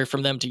inventory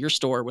from them to your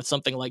store with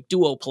something like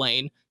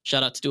Duoplane,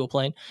 shout out to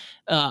Duoplane,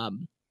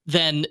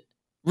 then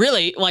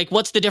really, like,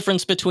 what's the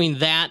difference between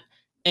that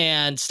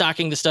and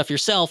stocking the stuff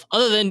yourself,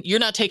 other than you're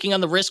not taking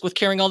on the risk with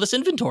carrying all this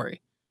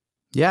inventory?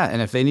 Yeah.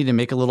 And if they need to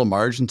make a little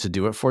margin to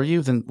do it for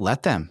you, then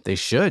let them. They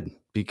should,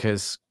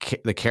 because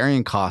the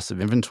carrying cost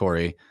of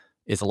inventory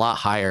is a lot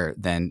higher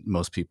than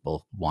most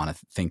people want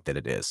to think that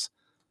it is.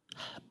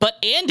 But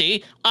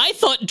Andy, I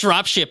thought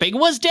dropshipping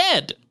was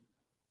dead.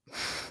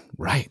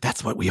 Right.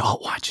 That's what we all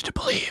want you to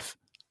believe.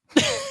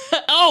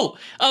 Oh,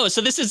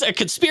 so this is a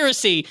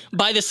conspiracy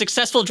by the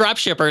successful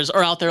dropshippers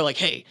are out there like,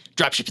 hey,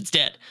 dropshipping's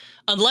dead.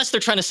 Unless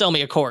they're trying to sell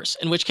me a course,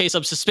 in which case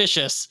I'm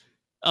suspicious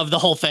of the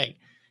whole thing.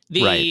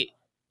 Right.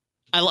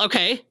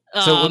 Okay.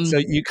 So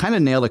you kind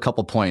of nailed a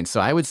couple points.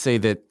 So I would say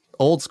that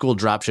old school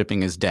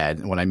dropshipping is dead.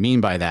 And what I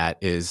mean by that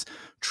is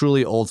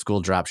truly old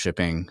school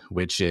dropshipping,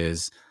 which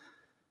is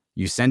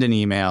you send an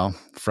email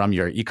from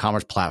your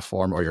e-commerce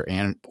platform or your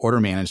order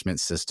management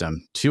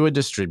system to a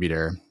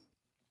distributor.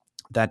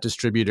 That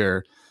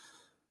distributor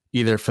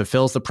either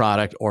fulfills the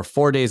product, or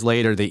 4 days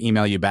later, they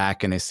email you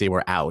back and they say,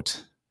 we're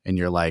out. And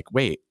you're like,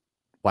 wait,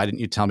 why didn't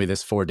you tell me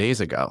this 4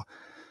 days ago?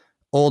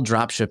 Old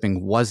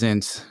dropshipping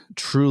wasn't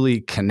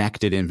truly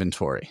connected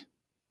inventory,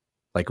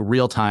 like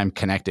real-time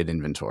connected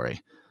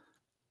inventory.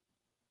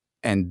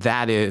 And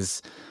that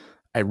is,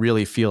 I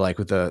really feel like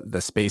with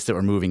the space that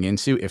we're moving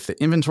into, if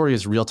the inventory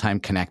is real-time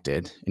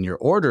connected and your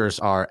orders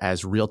are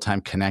as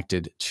real-time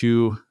connected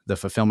to the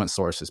fulfillment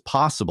source as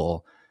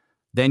possible,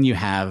 then you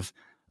have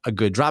a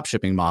good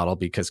dropshipping model,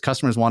 because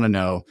customers want to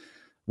know,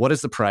 what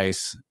is the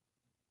price?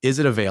 Is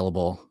it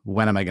available?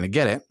 When am I going to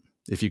get it?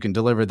 If you can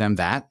deliver them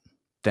that,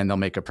 then they'll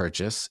make a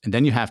purchase. And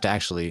then you have to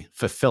actually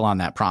fulfill on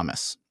that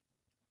promise.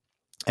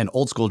 And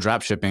old school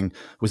dropshipping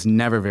was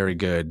never very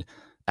good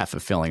at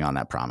fulfilling on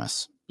that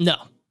promise. No,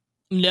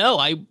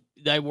 I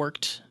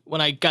worked,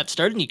 when I got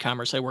started in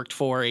e-commerce, I worked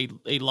for a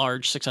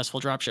large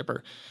successful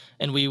dropshipper,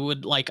 and we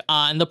would, like,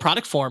 on the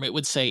product form, it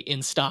would say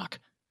in stock.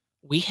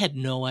 We had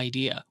no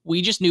idea.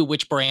 We just knew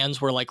which brands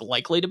were, like,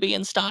 likely to be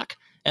in stock.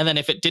 And then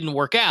if it didn't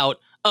work out,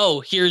 oh,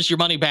 here's your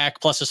money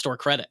back plus a store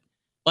credit.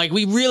 Like,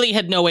 we really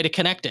had no way to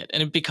connect it.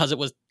 And because it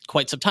was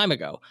quite some time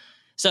ago.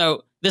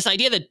 So this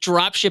idea that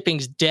drop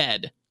shipping's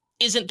dead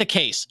isn't the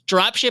case.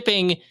 Drop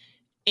shipping,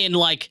 in,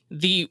 like,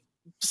 the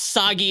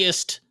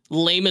soggiest,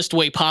 lamest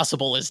way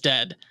possible, is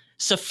dead.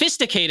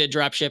 Sophisticated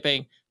drop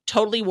shipping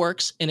totally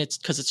works, and it's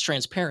because it's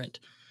transparent.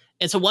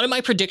 And so one of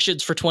my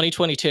predictions for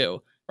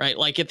 2022, right?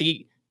 Like, at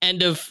the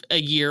end of a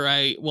year,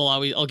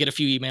 I'll get a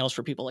few emails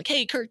for people like,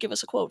 hey, Kurt, give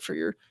us a quote for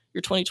your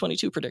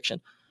 2022 prediction.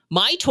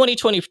 My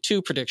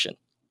 2022 prediction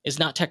is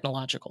not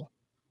technological.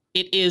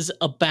 It is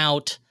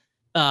about,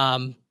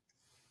 my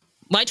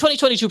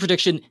 2022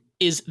 prediction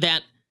is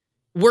that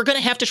we're going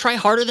to have to try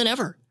harder than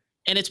ever.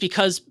 And it's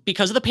because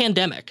of the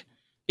pandemic,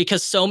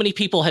 because so many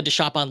people had to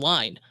shop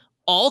online.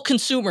 All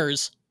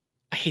consumers,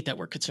 I hate that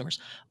word, consumers,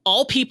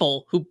 all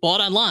people who bought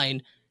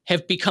online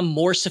have become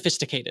more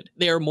sophisticated.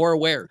 They are more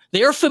aware.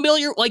 They are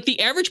familiar. Like, the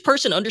average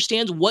person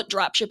understands what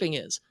drop shipping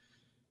is.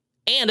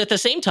 And at the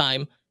same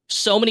time,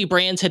 so many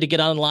brands had to get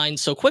online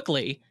so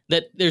quickly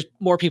that there's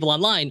more people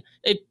online.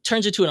 It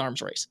turns into an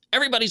arms race.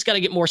 Everybody's got to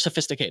get more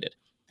sophisticated.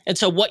 And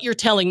so what you're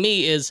telling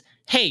me is,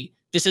 hey,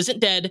 this isn't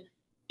dead.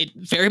 It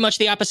very much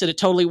the opposite. It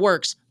totally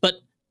works.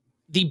 But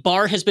the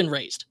bar has been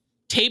raised.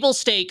 Table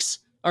stakes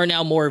are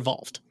now more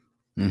evolved.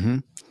 Mm-hmm.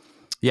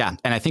 Yeah.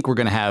 And I think we're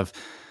going to have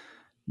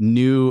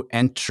new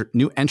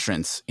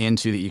entrants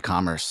into the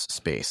e-commerce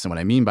space. And what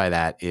I mean by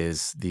that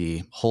is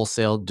the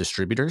wholesale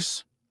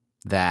distributors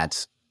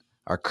that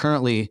are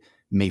currently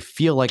may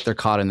feel like they're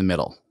caught in the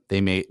middle.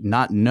 They may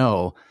not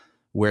know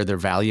where their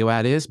value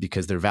add is,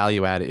 because their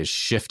value add is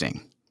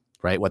shifting,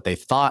 right? What they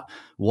thought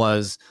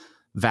was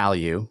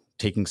value,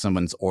 taking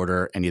someone's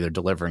order and either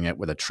delivering it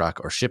with a truck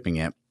or shipping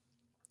it,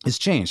 is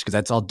changed, because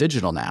that's all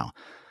digital now.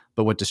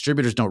 But what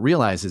distributors don't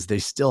realize is they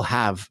still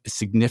have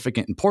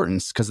significant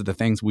importance because of the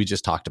things we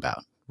just talked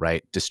about,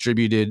 right?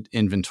 Distributed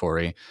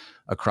inventory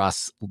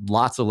across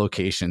lots of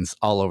locations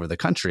all over the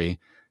country.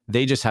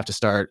 They just have to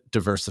start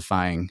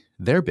diversifying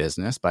their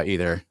business by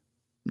either,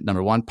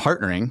 number one,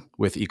 partnering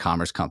with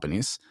e-commerce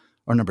companies,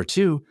 or number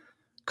two,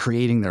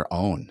 creating their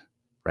own,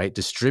 right?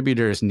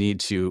 Distributors need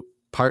to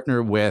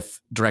partner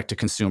with direct to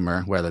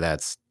consumer, whether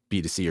that's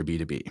B2C or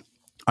B2B,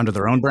 under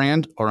their own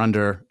brand or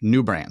under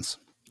new brands.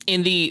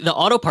 In the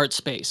auto parts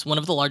space, one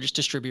of the largest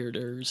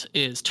distributors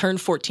is Turn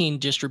 14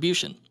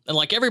 Distribution. And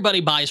like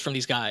everybody buys from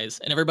these guys,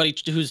 and everybody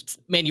who's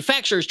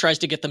manufacturers tries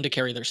to get them to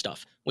carry their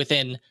stuff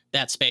within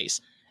that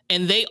space.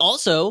 And they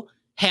also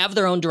have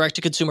their own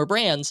direct-to-consumer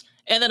brands.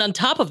 And then on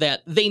top of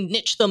that, they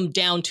niche them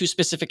down to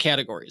specific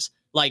categories.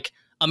 Like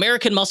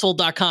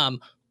AmericanMuscle.com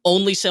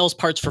only sells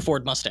parts for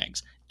Ford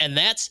Mustangs. And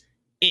that's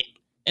it.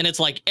 And it's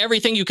like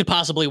everything you could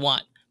possibly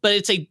want. But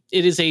it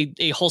is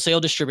a wholesale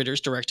distributor's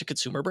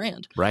direct-to-consumer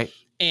brand. Right.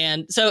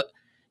 And so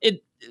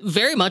it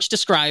very much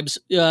describes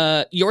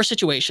your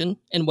situation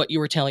and what you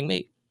were telling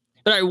me.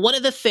 But all right, one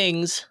of the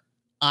things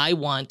I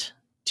want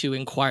to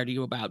inquire to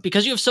you about,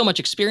 because you have so much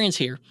experience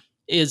here,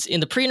 is in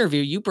the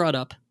pre-interview, you brought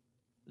up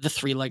the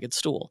three-legged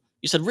stool.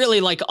 You said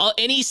really like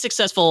any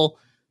successful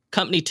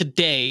company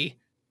today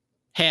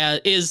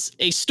is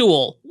a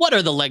stool. What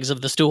are the legs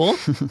of the stool?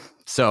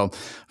 So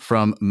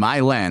from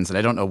my lens, and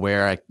I don't know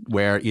where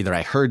either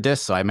I heard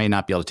this, so I may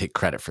not be able to take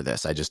credit for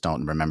this. I just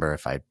don't remember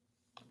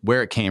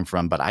where it came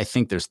from, but I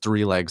think there's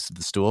three legs to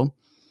the stool.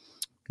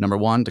 Number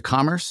one, the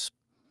commerce.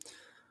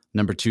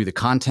 Number two, the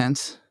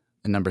content.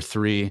 And number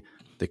three,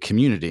 the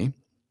community.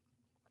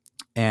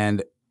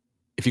 And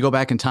if you go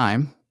back in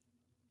time,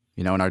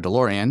 in our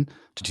DeLorean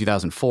to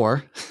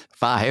 2004,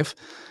 5,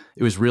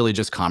 it was really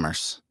just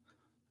commerce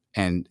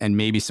and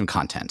maybe some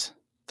content.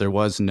 There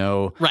was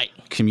no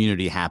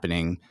community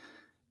happening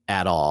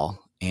at all.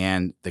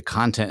 And the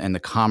content and the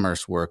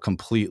commerce were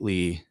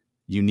completely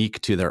unique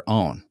to their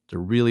own. There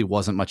really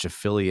wasn't much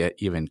affiliate,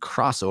 even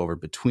crossover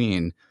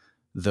between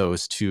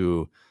those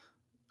two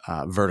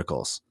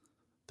verticals.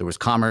 There was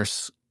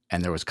commerce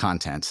and there was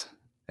content,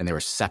 and they were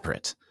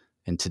separate.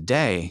 And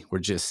today we're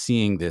just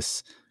seeing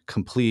this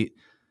complete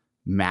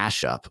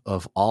mashup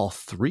of all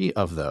three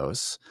of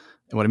those.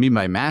 And what I mean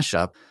by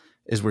mashup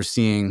is we're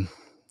seeing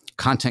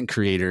content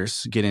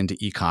creators get into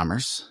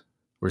e-commerce.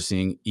 We're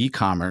seeing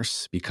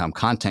e-commerce become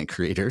content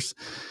creators.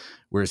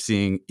 We're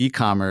seeing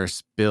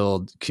e-commerce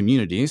build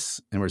communities,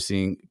 and we're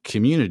seeing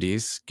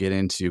communities get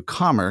into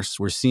commerce.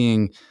 We're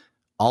seeing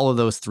all of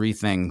those three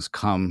things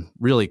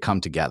really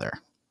come together.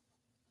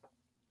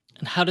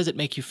 And how does it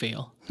make you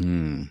feel?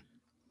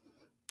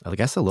 I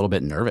guess a little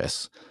bit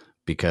nervous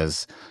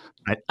because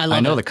I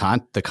know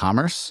the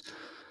commerce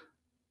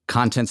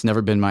content's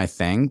never been my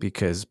thing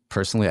because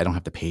personally I don't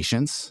have the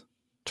patience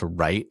to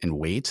write and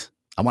wait.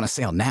 I want a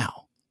sale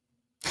now.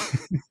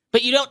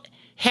 But you don't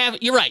have,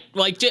 you're right.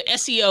 Like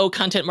SEO,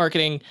 content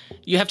marketing,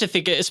 you have to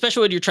think,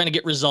 especially when you're trying to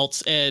get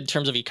results in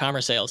terms of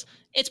e-commerce sales,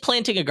 it's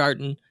planting a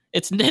garden.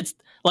 It's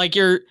like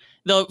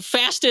the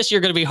fastest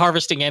you're going to be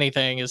harvesting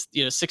anything is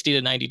 60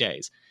 to 90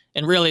 days.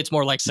 And really it's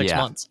more like 6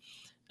 months.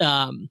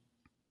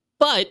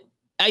 But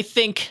I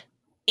think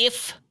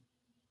if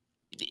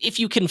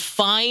you can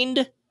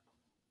find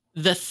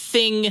the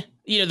thing,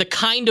 the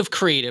kind of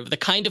creative, the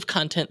kind of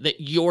content that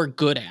you're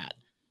good at,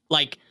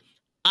 like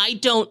I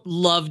don't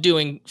love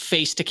doing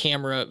face to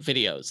camera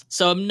videos,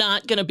 so I'm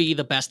not going to be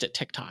the best at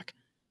TikTok,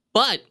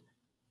 but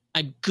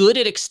I'm good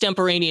at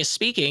extemporaneous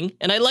speaking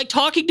and I like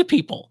talking to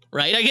people,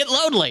 right? I get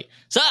lonely.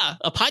 So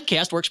a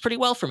podcast works pretty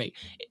well for me.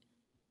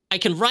 I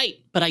can write,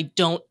 but I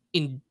don't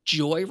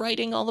enjoy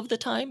writing all of the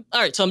time.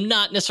 All right, so I'm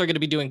not necessarily going to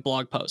be doing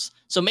blog posts.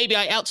 So maybe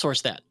I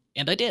outsource that,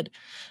 and I did.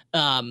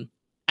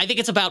 I think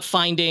it's about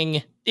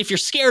finding, if you're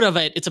scared of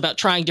it, it's about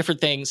trying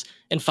different things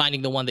and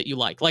finding the one that you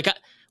like. Like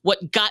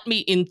what got me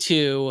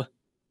into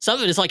some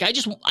of it is like I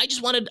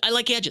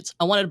like gadgets.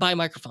 I wanted to buy a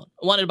microphone.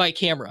 I wanted to buy a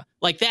camera.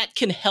 Like that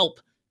can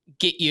help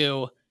get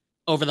you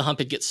over the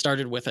hump and get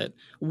started with it.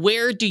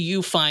 Where do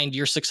you find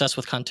your success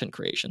with content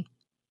creation?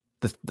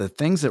 The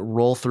things that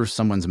roll through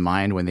someone's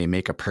mind when they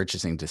make a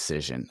purchasing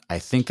decision, I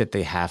think that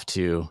they have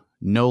to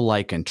know,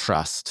 like, and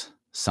trust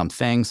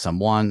something,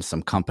 someone,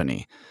 some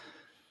company.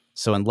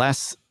 So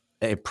unless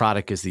a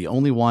product is the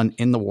only one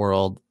in the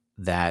world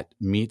that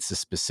meets a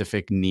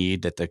specific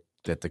need that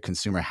the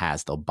consumer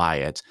has, they'll buy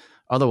it.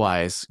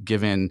 Otherwise,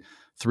 given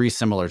three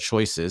similar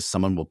choices,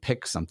 someone will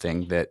pick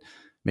something that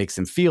makes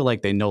them feel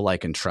like they know,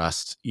 like, and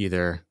trust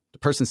either the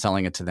person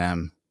selling it to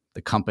them,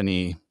 the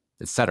company,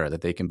 et cetera,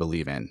 that they can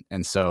believe in.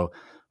 And so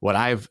what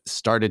I've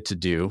started to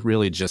do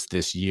really just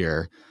this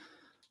year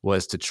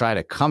was to try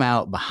to come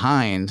out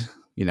behind,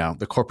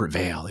 the corporate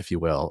veil, if you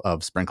will,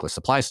 of Sprinkler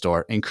Supply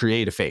Store and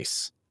create a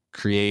face,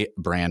 create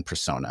brand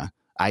persona,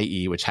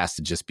 i.e., which has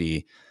to just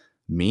be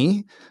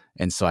me.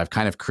 And so I've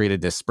kind of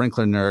created this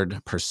sprinkler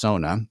nerd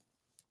persona.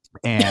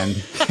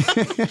 And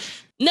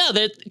no,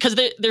 because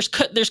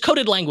there's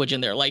coded language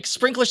in there. Like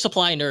sprinkler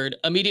supply nerd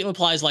immediately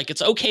implies like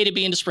it's okay to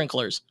be into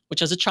sprinklers,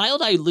 which as a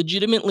child I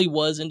legitimately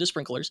was into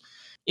sprinklers.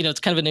 It's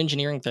kind of an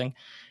engineering thing.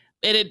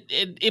 And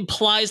it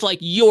implies like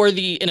you're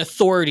an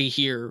authority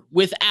here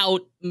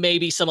without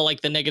maybe some of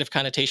like the negative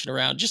connotation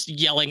around just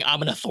yelling,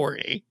 I'm an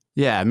authority.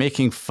 Yeah,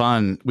 making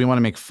fun. We want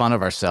to make fun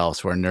of ourselves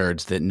who are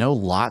nerds that know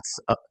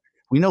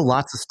we know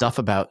lots of stuff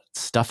about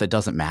stuff that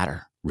doesn't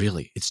matter.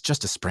 Really, it's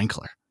just a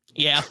sprinkler.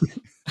 Yeah.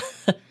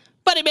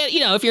 But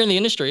if you're in the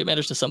industry, it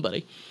matters to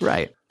somebody.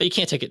 Right. But you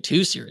can't take it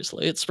too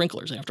seriously. It's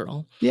sprinklers after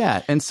all.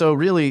 Yeah. And so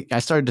really, I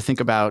started to think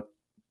about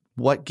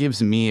what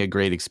gives me a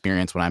great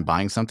experience when I'm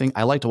buying something,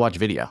 I like to watch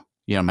video.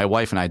 My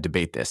wife and I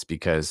debate this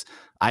because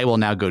I will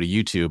now go to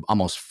YouTube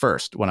almost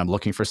first when I'm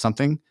looking for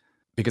something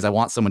because I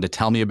want someone to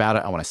tell me about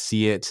it. I want to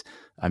see it.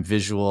 I'm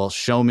visual.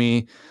 Show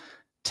me,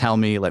 tell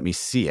me, let me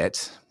see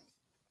it.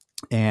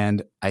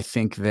 And I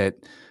think that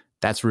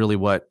that's really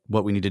what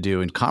we need to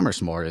do in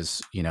commerce more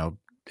is,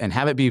 and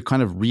have it be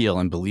kind of real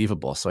and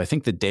believable. So I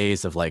think the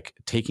days of like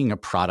taking a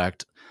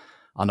product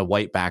on a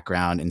white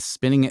background and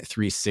spinning it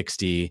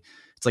 360,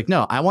 it's like,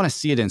 no, I want to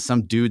see it in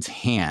some dude's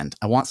hand.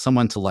 I want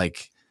someone to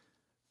like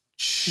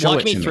show walk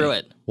it me to through me.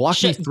 it.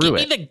 Walk me through it.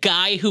 Give me the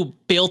guy who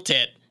built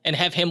it and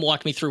have him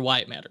walk me through why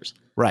it matters.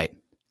 Right.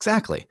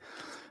 Exactly.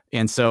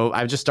 And so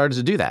I've just started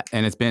to do that.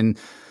 And it's been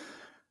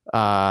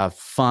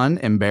fun,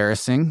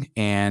 embarrassing,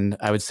 and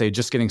I would say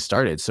just getting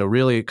started. So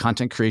really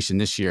content creation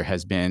this year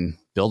has been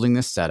building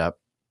this setup.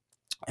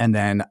 And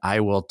then I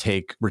will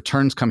take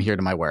returns come here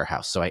to my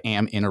warehouse. So I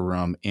am in a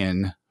room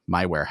in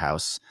my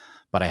warehouse,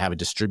 but I have a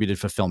distributed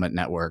fulfillment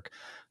network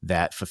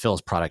that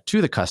fulfills product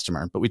to the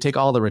customer. But we take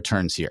all the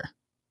returns here.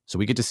 So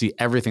we get to see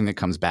everything that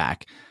comes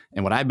back.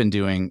 And what I've been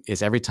doing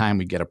is every time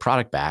we get a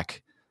product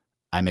back,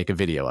 I make a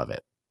video of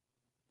it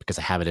because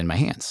I have it in my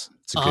hands.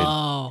 It's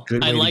a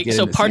good way I like to get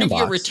so in the part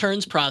sandbox. of your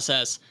returns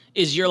process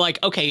is you're like,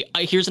 okay,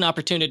 here's an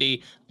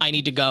opportunity. I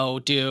need to go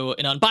do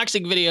an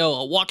unboxing video,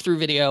 a walkthrough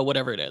video,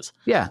 whatever it is.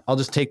 Yeah, I'll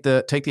just take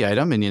the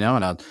item and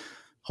and I'll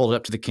hold it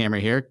up to the camera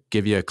here,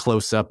 give you a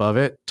close up of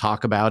it,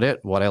 talk about it,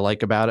 what I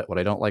like about it, what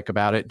I don't like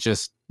about it,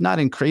 just not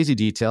in crazy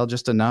detail,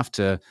 just enough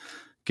to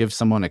give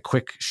someone a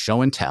quick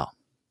show and tell.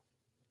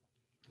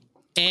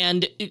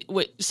 And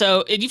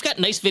so you've got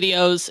nice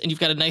videos and you've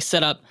got a nice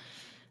setup.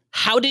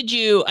 How did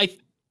you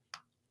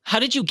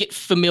get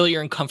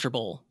familiar and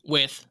comfortable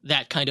with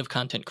that kind of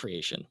content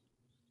creation?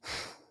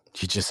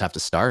 You just have to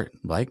start.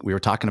 Like we were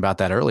talking about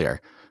that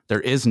earlier. There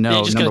is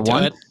no number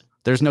one.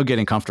 There's no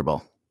getting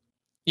comfortable.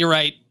 You're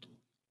right.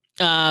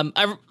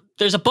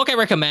 There's a book I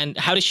recommend,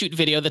 How to Shoot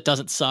Video That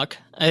Doesn't Suck.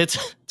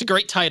 It's a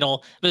great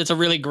title, but it's a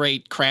really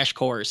great crash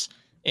course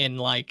in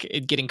like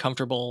getting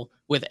comfortable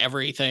with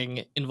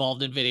everything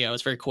involved in video.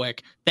 It's very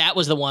quick. That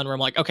was the one where I'm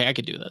like, okay, I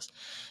could do this.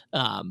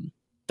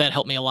 That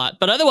helped me a lot.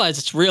 But otherwise,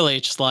 it's really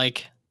just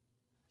like,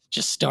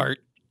 just start.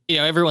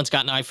 Everyone's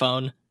got an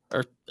iPhone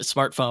or a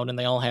smartphone, and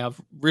they all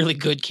have really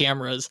good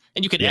cameras,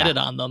 and you can edit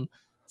on them.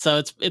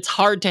 So it's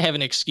hard to have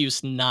an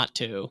excuse not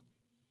to.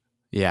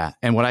 Yeah,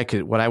 and what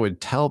I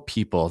would tell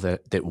people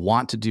that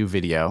want to do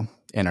video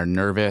and are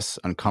nervous,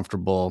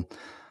 uncomfortable,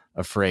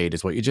 afraid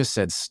is what you just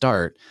said.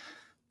 Start,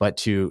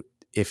 but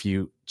if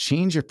you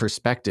change your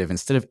perspective,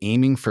 instead of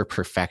aiming for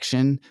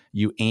perfection,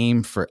 you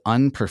aim for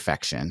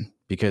unperfection,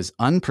 because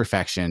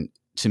unperfection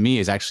to me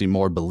is actually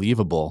more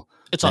believable.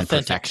 It's than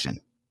authentic.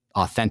 Perfection.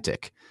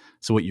 Authentic.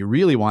 So what you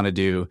really want to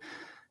do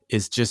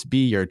is just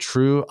be your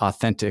true,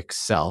 authentic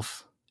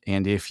self.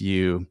 And if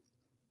you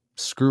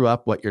screw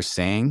up what you're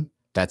saying,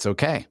 that's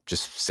okay.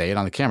 Just say it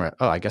on the camera.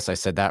 Oh, I guess I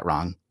said that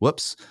wrong.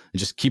 Whoops. And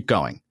just keep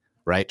going,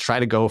 right? Try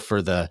to go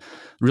for the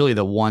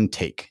one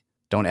take.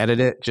 Don't edit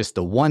it, just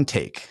the one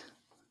take.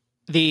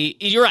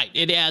 You're right.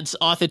 It adds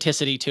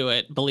authenticity to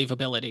it,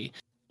 believability.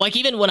 Like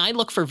even when I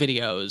look for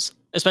videos,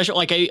 especially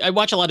like I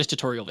watch a lot of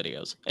tutorial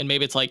videos, and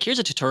maybe it's like, here's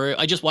a tutorial.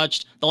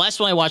 The last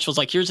one I watched was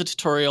like, here's a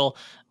tutorial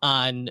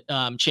on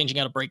changing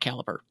out a brake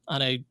caliper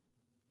on a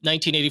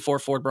 1984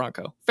 Ford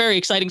Bronco. Very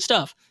exciting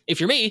stuff.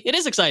 If you're me, it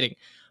is exciting.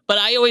 But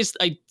I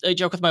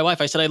joke with my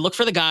wife. I said, I look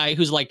for the guy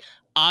who's like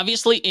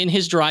obviously in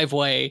his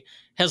driveway,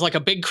 has like a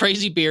big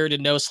crazy beard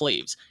and no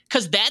sleeves.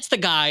 Because that's the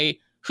guy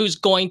who's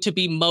going to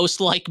be most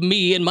like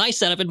me in my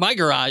setup in my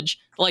garage.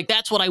 Like,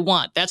 that's what I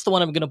want. That's the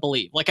one I'm going to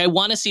believe. Like, I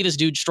want to see this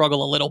dude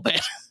struggle a little bit.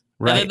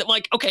 Right. And then,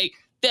 like, okay,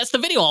 that's the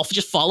video. I'll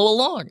just follow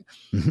along.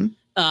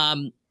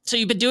 Mm-hmm. So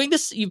you've been doing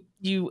this.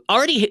 You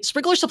already hit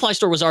Sprinkler Supply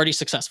Store was already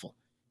successful.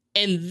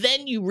 And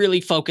then you really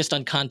focused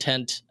on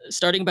content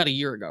starting about a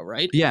year ago,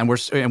 right? Yeah.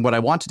 And what I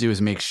want to do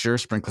is make sure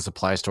Sprinkler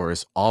Supply Store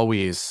is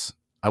always,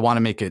 I want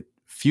to make it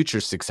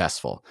future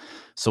successful.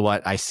 So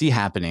what I see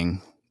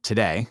happening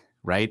today,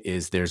 right,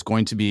 is there's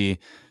going to be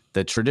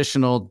the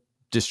traditional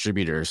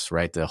distributors,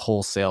 right? The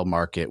wholesale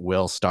market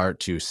will start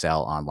to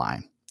sell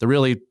online. They're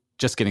really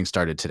just getting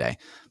started today.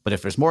 But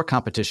if there's more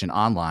competition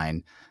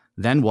online,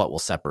 then what will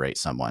separate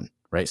someone,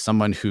 right?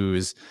 Someone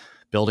who's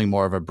building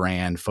more of a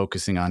brand,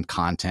 focusing on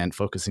content,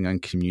 focusing on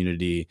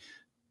community,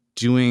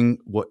 doing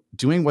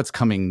what's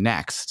coming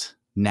next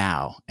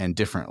now and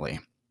differently.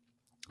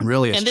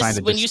 Really, it's trying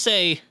to. When you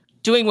say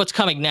doing what's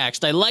coming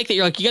next, I like that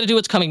you're like, you got to do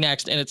what's coming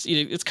next, and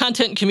it's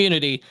content and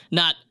community,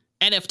 not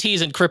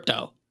NFTs and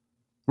crypto.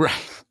 Right.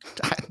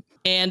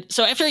 And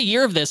so after a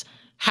year of this,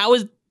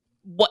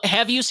 what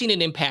have you seen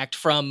an impact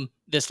from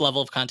this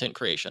level of content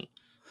creation?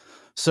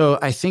 So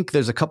I think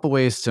there's a couple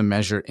ways to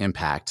measure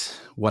impact.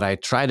 What I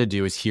try to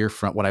do is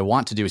what I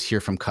want to do is hear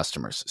from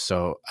customers.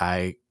 So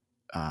I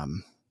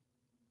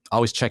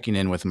always checking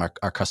in with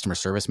our customer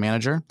service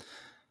manager,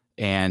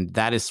 and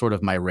that is sort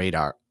of my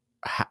radar.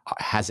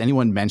 Has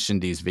anyone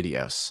mentioned these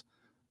videos?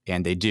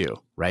 And they do,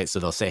 right? So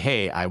they'll say,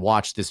 hey, I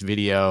watched this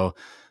video,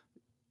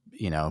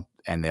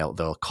 and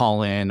they'll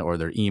call in or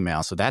their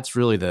email. So that's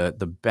really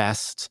the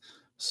best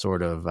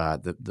sort of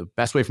the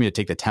best way for me to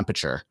take the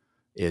temperature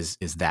is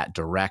that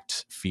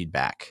direct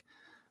feedback.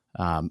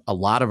 A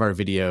lot of our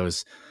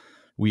videos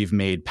we've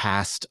made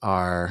past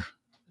our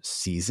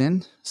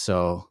season.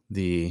 So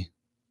the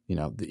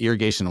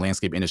irrigation and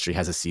landscape industry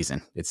has a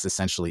season. It's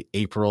essentially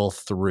April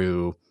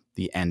through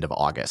the end of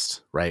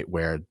August, right?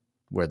 Where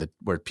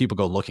people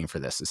go looking for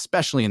this,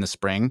 especially in the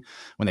spring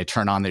when they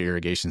turn on their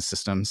irrigation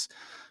systems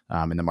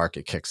and the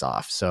market kicks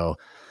off. So,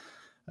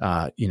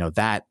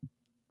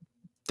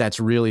 that's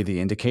really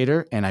the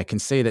indicator. And I can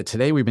say that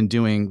today we've been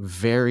doing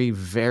very,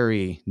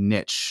 very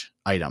niche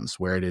items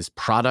where it is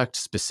product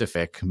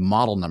specific,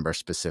 model number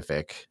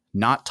specific,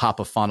 not top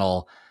of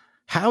funnel,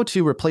 how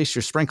to replace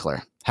your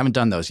sprinkler. Haven't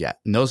done those yet.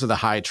 And those are the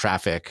high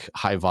traffic,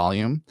 high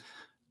volume.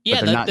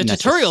 Yeah, the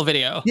tutorial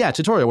video. Yeah,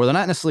 tutorial where they're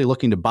not necessarily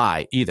looking to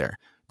buy either.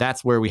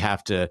 That's where we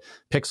have to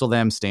pixel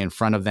them, stay in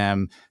front of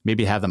them,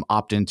 maybe have them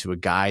opt into a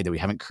guide that we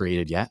haven't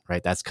created yet,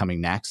 right? That's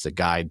coming next, a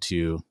guide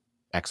to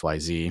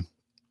XYZ,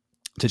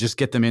 to just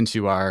get them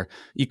into our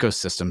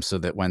ecosystem so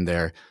that when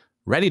they're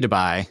ready to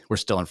buy, we're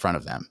still in front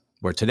of them.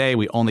 Where today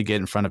we only get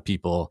in front of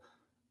people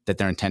that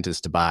their intent is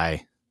to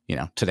buy,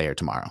 today or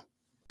tomorrow.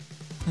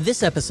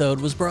 This episode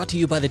was brought to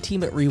you by the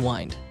team at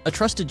Rewind, a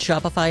trusted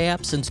Shopify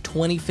app since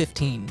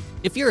 2015.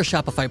 If you're a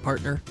Shopify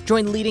partner,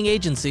 join leading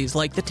agencies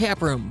like The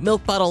Taproom,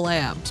 Milk Bottle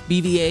Labs,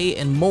 BVA,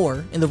 and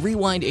more in the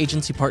Rewind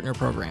Agency Partner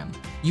Program.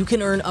 You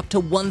can earn up to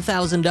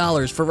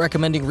 $1,000 for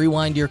recommending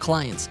Rewind to your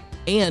clients,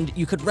 and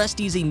you could rest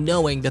easy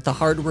knowing that the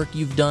hard work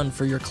you've done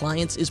for your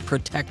clients is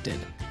protected.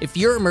 If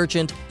you're a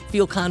merchant,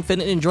 feel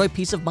confident and enjoy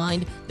peace of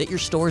mind that your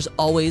store is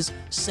always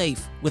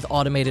safe with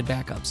automated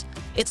backups.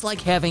 It's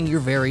like having your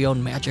very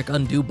own magic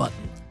undo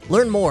button.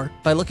 Learn more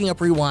by looking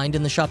up Rewind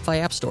in the Shopify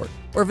App Store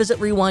or visit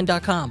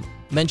rewind.com.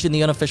 Mention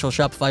the unofficial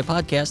Shopify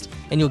podcast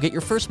and you'll get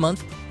your first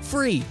month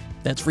free.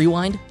 That's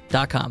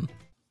rewind.com.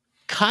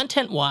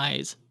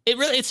 Content-wise,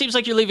 it seems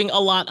like you're leaving a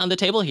lot on the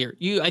table here.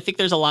 I think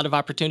there's a lot of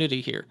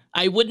opportunity here.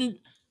 I would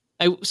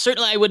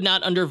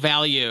not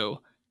undervalue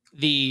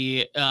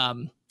the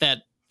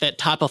that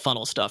top of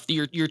funnel stuff,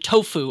 your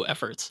tofu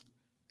efforts.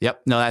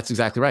 Yep. No, that's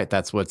exactly right.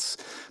 That's what's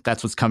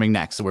coming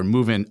next. So we're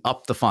moving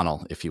up the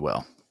funnel, if you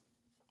will.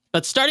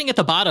 But starting at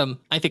the bottom,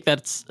 I think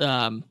that's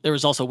there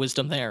was also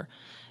wisdom there.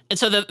 And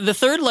so the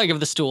third leg of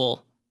the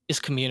stool is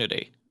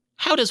community.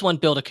 How does one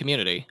build a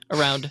community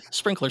around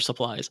sprinkler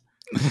supplies?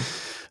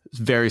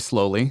 Very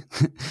slowly.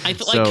 I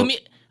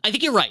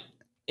think you're right.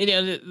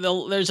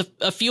 There's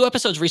a few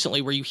episodes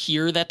recently where you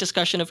hear that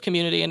discussion of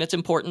community and its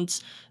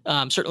importance.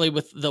 Certainly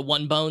with the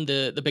One Bone,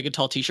 the Big and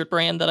Tall t-shirt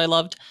brand that I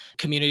loved,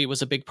 community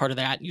was a big part of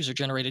that,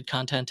 user-generated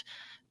content.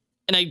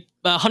 And I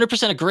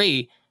 100%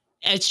 agree.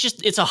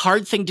 It's a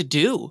hard thing to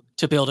do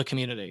to build a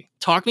community.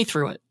 Talk me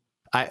through it.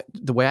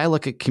 The way I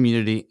look at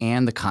community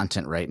and the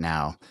content right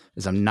now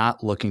is I'm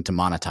not looking to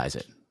monetize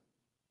it,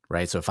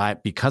 right? So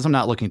because I'm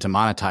not looking to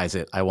monetize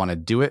it, I want to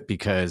do it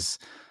because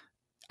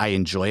I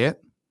enjoy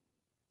it.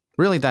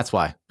 Really, that's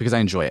why, because I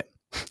enjoy it.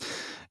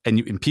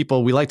 And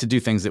people, we like to do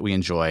things that we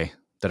enjoy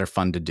that are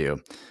fun to do.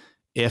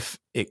 If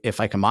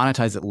I can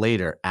monetize it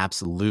later,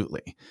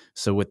 absolutely.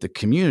 So with the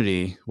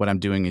community, what I'm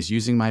doing is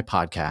using my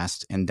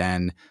podcast and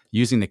then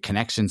using the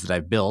connections that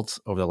I've built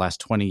over the last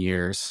 20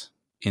 years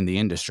in the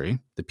industry,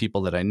 the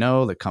people that I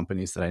know, the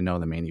companies that I know,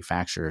 the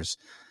manufacturers,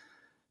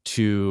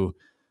 to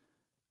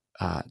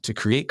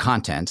create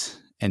content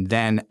and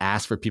then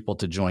ask for people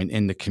to join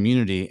in the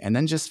community and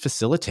then just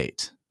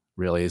facilitate.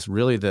 Really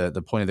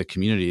the point of the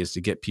community is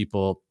to get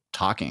people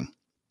talking,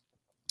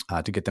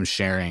 to get them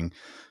sharing,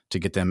 to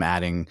get them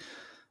adding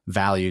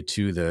value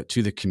to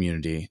the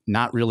community,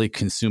 not really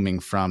consuming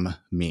from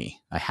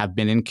me. I have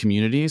been in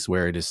communities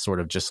where it is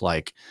sort of just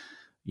like,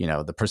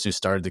 the person who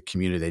started the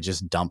community, they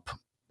just dump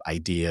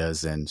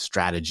ideas and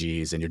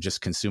strategies and you're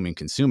just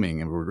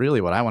consuming. And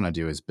really what I want to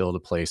do is build a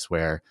place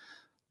where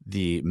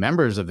the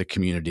members of the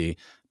community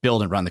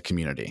build and run the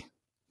community,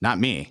 not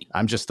me.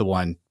 I'm just the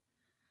one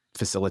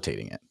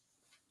facilitating it.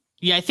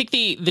 Yeah, I think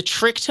the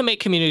trick to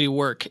make community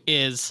work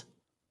is,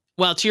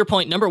 well, to your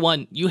point, number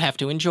one, you have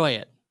to enjoy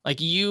it.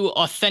 Like you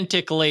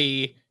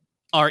authentically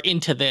are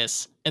into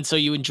this, and so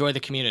you enjoy the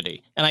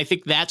community. And I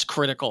think that's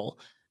critical.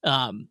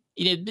 I'm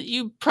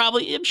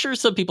sure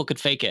some people could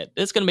fake it.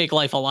 It's going to make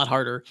life a lot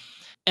harder.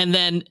 And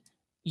then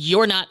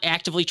you're not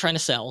actively trying to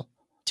sell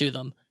to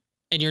them,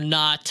 and you're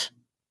not,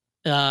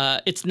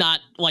 it's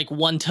not like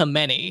one to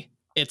many.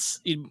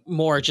 It's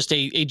more just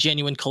a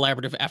genuine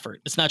collaborative effort.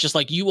 It's not just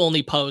like you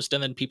only post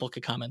and then people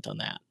could comment on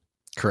that.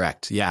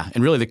 Correct. Yeah.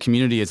 And really the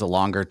community is a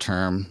longer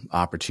term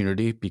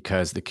opportunity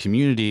because the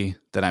community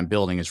that I'm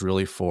building is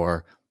really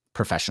for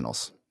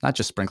professionals, not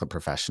just sprinkler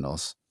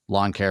professionals,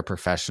 lawn care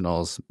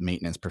professionals,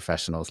 maintenance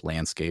professionals,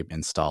 landscape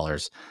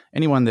installers,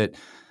 anyone that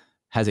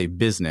has a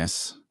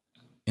business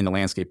in the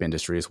landscape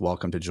industry is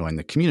welcome to join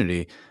the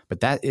community. But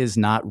that is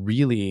not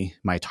really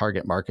my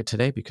target market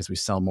today because we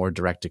sell more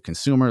direct to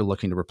consumer,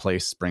 looking to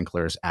replace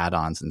sprinklers,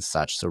 add-ons, and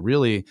such. So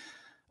really,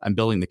 I'm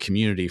building the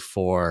community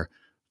for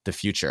the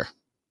future.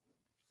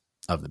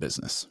 of the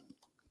business.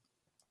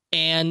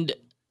 And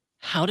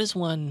how does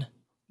one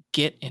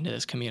get into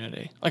this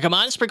community? Like, I'm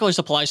on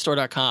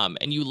sprinklersupply.store.com,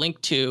 and you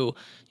link to,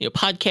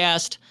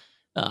 podcast,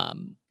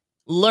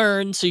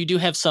 learn. So you do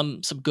have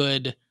some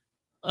good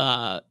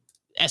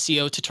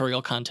SEO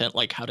tutorial content,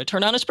 like how to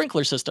turn on a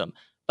sprinkler system.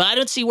 But I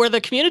don't see where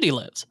the community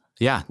lives.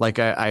 Yeah, like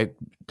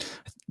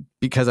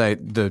because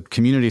the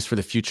communities for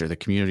the future, the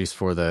communities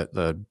for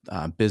the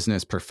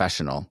business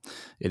professional,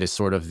 it is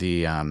sort of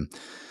the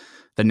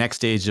next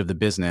stage of the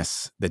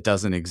business that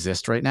doesn't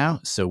exist right now.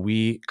 So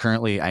I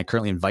currently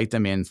invite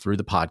them in through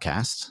the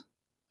podcast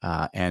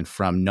and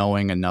from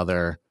knowing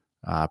another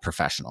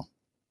professional.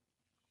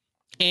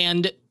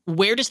 And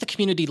where does the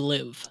community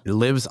live? It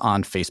lives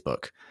on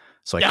Facebook.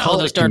 So I call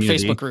those darn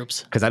Facebook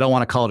groups, because I don't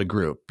want to call it a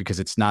group, because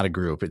it's not a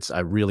group. I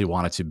really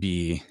want it to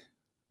be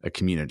a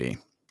community.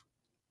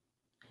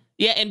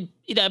 Yeah, and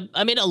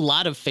I'm in a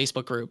lot of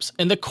Facebook groups,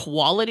 and the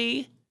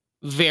quality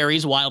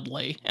varies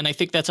wildly. And I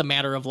think that's a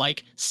matter of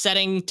like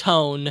setting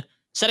tone,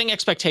 setting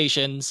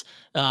expectations,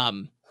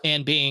 and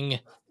being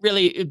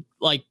really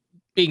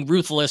being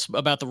ruthless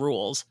about the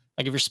rules.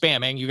 Like, if you're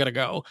spamming, you got to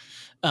go.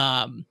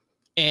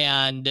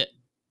 And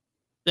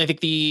I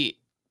think the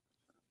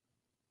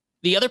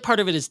other part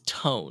of it is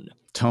tone.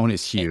 Tone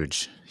is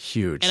huge,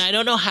 huge. And I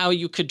don't know how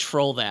you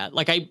control that.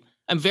 Like,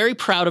 I'm very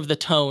proud of the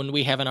tone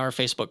we have in our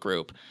Facebook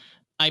group.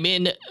 I'm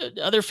in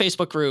other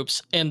Facebook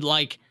groups, and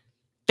like,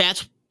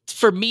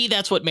 for me,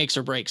 that's what makes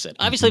or breaks it.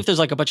 Obviously, if there's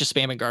like a bunch of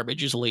spam and garbage,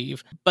 just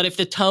leave. But if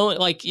the tone,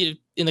 like in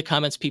the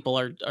comments, people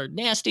are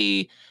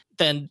nasty,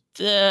 then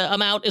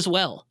I'm out as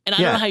well. And I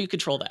don't know how you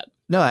control that.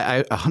 No,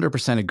 I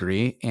 100%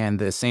 agree. And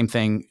the same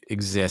thing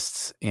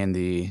exists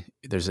in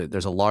there's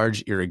a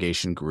large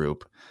irrigation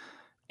group.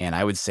 And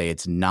I would say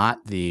it's not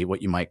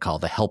what you might call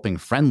the helping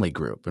friendly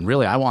group. And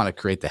really, I want to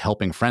create the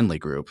helping friendly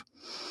group.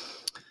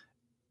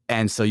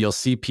 And so you'll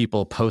see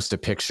people post a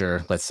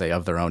picture, let's say,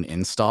 of their own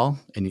install.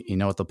 And you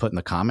know what they'll put in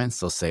the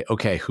comments? They'll say,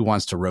 okay, who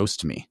wants to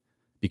roast me?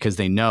 Because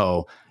they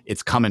know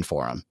it's coming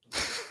for them.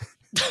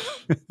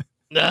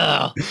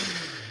 No.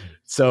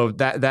 So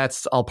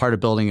that's all part of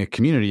building a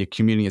community. A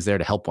community is there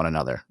to help one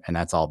another. And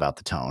that's all about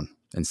the tone.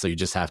 And so you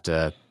just have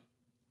to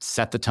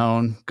set the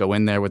tone, go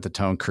in there with the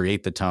tone,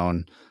 create the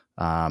tone.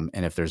 And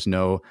if there's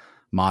no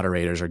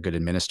moderators or good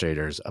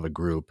administrators of a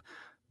group,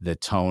 the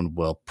tone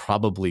will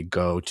probably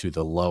go to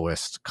the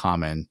lowest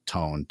common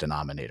tone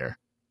denominator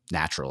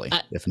naturally.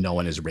 If no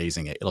one is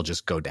raising it, it'll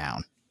just go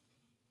down.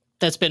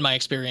 That's been my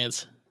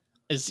experience.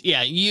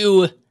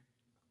 You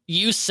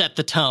set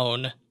the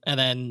tone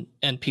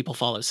and people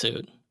follow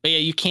suit. But yeah,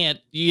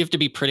 you have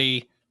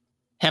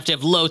to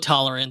have low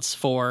tolerance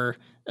for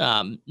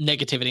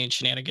negativity and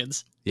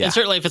shenanigans. Yeah. And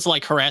certainly if it's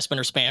like harassment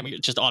or spam,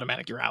 it's just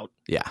automatic, you're out.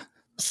 Yeah.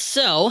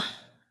 So,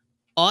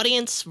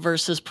 audience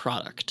versus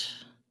product.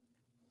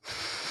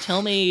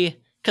 Tell me,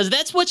 because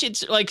that's what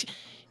it's like.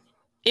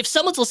 If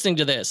someone's listening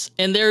to this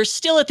and they're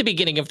still at the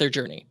beginning of their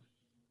journey,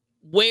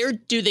 where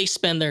do they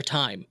spend their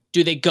time?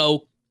 Do they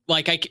go all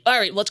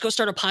right, let's go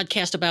start a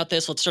podcast about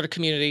this. Let's start a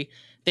community.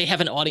 They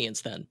have an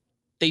audience then.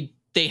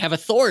 They have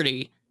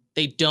authority.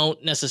 They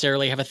don't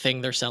necessarily have a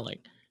thing they're selling.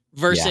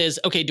 Versus,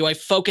 okay, do I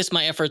focus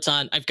my efforts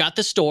on, I've got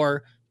the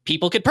store,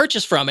 people could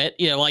purchase from it.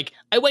 Like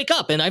I wake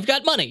up and I've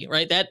got money,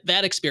 right?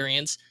 That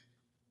experience.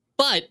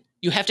 But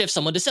you have to have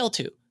someone to sell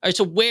to. All right,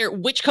 so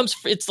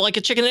it's like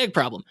a chicken and egg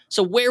problem.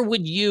 So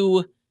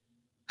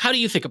how do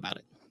you think about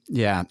it?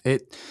 Yeah,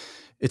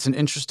 it's an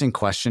interesting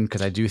question,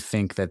 because I do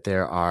think that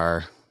there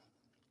are,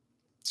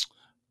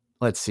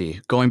 let's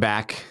see, going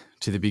back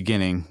to the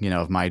beginning,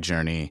 of my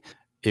journey,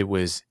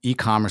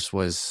 e-commerce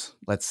was,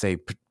 let's say,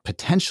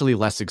 potentially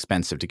less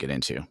expensive to get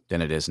into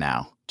than it is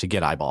now, to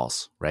get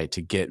eyeballs, right?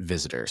 To get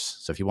visitors.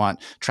 So if you want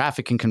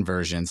traffic and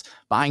conversions,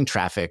 buying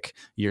traffic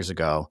years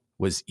ago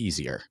was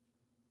easier.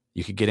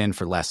 You could get in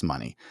for less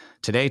money.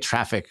 Today,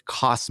 traffic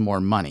costs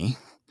more money.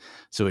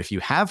 So if you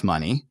have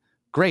money,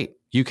 great,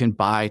 you can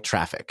buy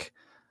traffic.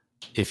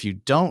 If you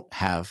don't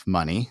have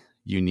money,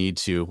 you need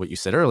to, what you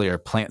said earlier,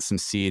 plant some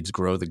seeds,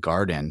 grow the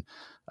garden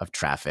of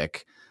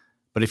traffic.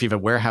 But if you have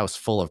a warehouse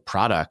full of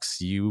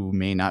products, you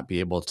may not be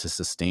able to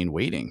sustain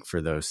waiting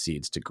for those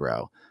seeds to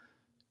grow.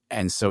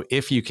 And so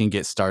if you can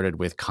get started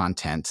with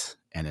content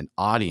and an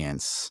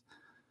audience,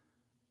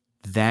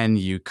 then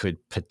you could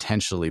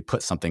potentially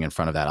put something in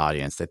front of that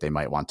audience that they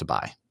might want to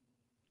buy.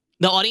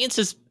 The audience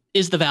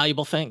is the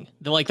valuable thing.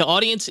 The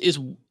audience is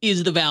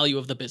the value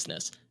of the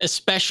business,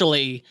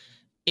 especially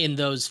in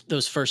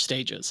those first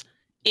stages.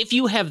 If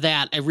you have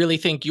that, I really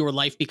think your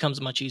life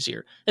becomes much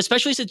easier,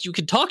 especially since you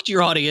can talk to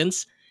your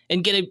audience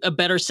and get a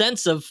better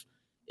sense of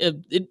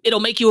it'll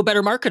make you a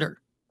better marketer,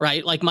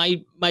 right? Like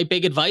my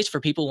big advice for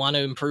people who want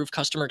to improve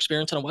customer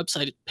experience on a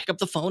website, pick up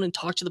the phone and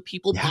talk to the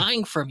people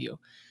buying from you.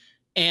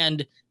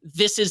 And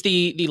this is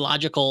the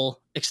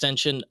logical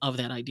extension of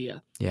that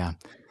idea. Yeah.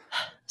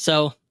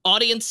 So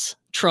audience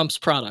trumps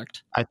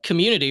product.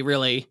 Community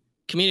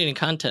and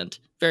content,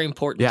 very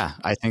important. Yeah,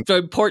 I think very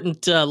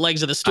important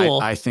legs of the stool.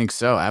 I think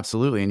so,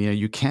 absolutely. And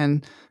you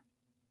can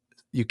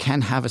you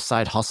can have a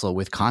side hustle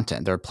with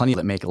content. There are plenty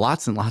that make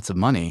lots and lots of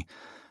money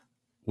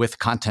with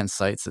content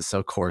sites that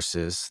sell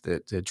courses,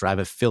 that drive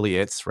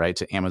affiliates, right,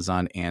 to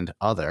Amazon and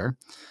other.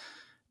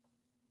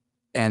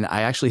 And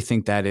I actually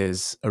think that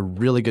is a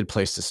really good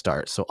place to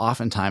start. So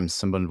oftentimes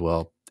someone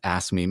will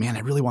ask me, man,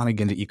 I really want to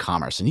get into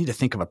e-commerce. I need to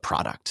think of a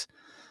product.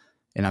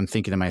 And I'm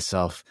thinking to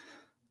myself,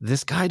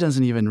 this guy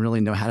doesn't even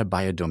really know how to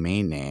buy a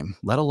domain name,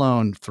 let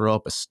alone throw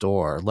up a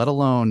store, let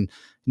alone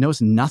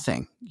knows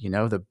nothing.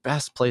 The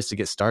best place to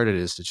get started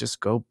is to just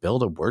go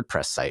build a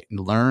WordPress site and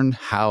learn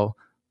how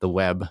the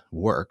web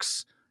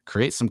works,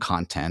 create some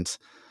content,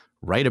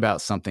 write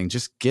about something,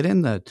 just get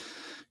in the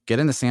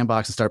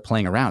sandbox and start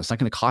playing around. It's not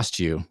going to cost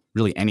you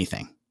really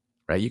anything,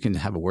 right? You can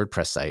have a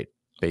WordPress site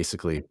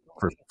basically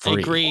for free. I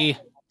agree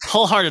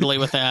wholeheartedly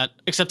with that,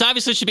 except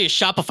obviously it should be a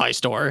Shopify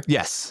store.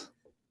 Yes.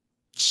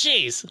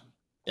 Jeez.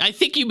 I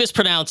think you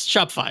mispronounced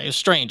Shopify. It's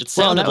strange. It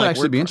sounded well, that would like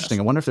actually WordPress. be interesting.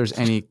 I wonder if there's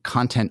any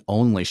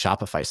content-only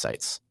Shopify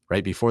sites,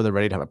 right? Before they're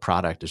ready to have a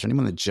product, is there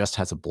anyone that just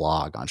has a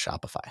blog on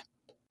Shopify?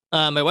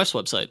 My wife's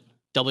website,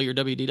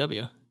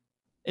 WWDW,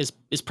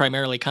 is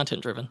primarily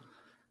content-driven.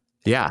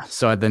 Yeah.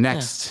 So the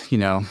next,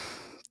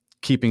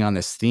 keeping on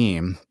this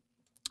theme,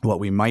 what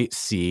we might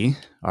see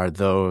are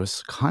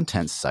those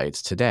content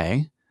sites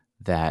today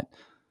that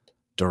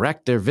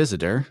direct their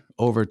visitor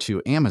over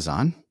to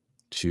Amazon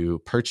to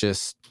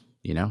purchase,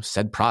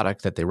 said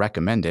product that they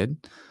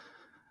recommended.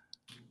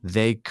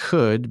 They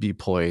could be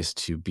poised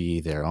to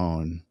be their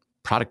own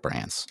product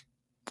brands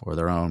or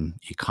their own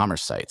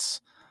e-commerce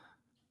sites.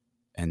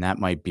 And that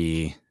might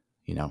be,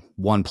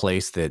 one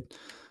place that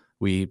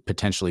we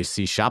potentially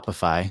see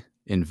Shopify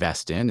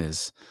invest in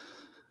is,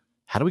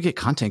 how do we get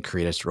content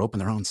creators to open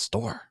their own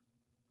store?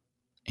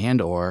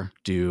 And or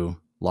do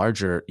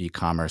larger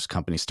e-commerce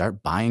companies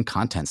start buying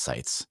content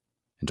sites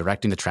and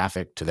directing the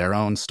traffic to their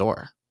own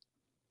store?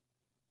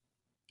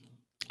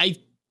 I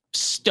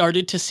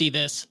started to see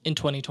this in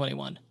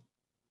 2021.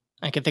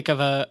 I can think of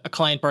a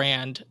client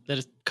brand that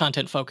is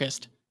content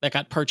focused that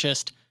got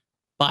purchased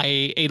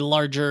by a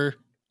larger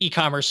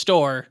e-commerce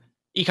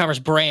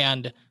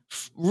brand,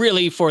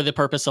 really for the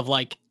purpose of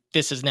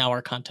this is now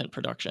our content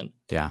production.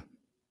 Yeah.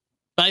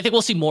 But I think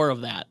we'll see more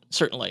of that,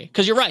 certainly.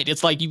 Because you're right.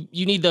 It's like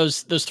you need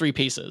those three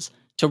pieces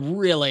to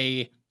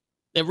really,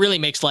 it really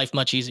makes life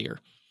much easier.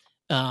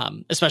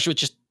 Especially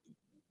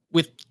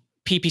with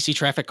PPC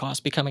traffic costs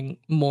becoming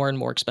more and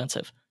more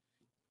expensive.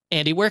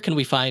 Andy, where can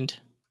we find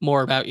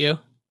more about you?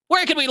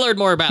 Where can we learn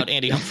more about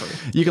Andy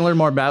Humphrey? You can learn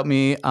more about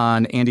me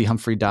on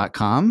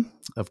andyhumphrey.com,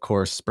 of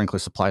course,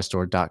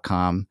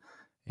 sprinklersupply.store.com,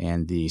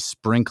 and the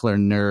Sprinkler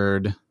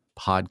Nerd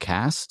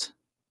podcast.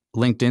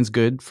 LinkedIn's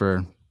good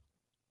for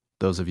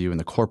those of you in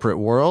the corporate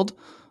world.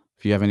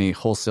 If you have any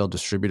wholesale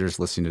distributors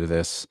listening to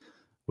this,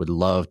 would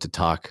love to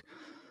talk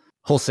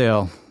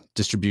wholesale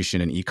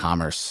distribution and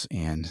e-commerce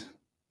and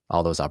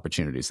all those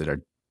opportunities that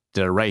are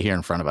right here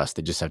in front of us.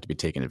 They just have to be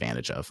taken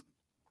advantage of.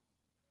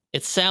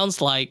 It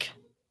sounds like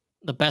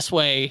the best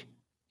way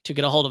to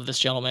get a hold of this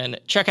gentleman,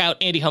 check out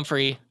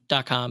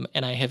andyhumphrey.com,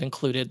 and I have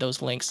included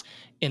those links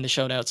in the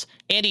show notes.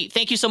 Andy,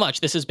 thank you so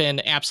much. This has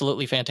been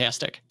absolutely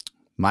fantastic.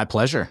 My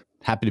pleasure.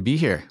 Happy to be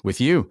here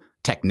with you,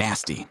 Tech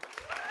Nasty.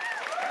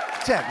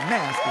 Tech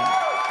Nasty.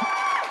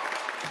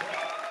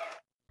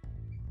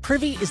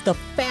 Privy is the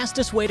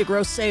fastest way to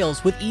grow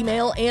sales with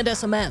email and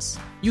SMS.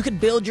 You can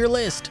build your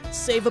list,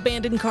 save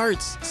abandoned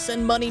carts,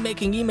 send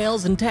money-making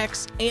emails and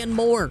texts, and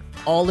more,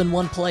 all in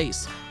one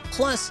place.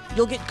 Plus,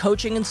 you'll get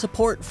coaching and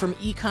support from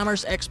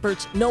e-commerce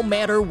experts no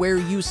matter where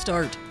you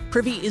start.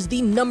 Privy is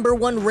the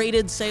 #1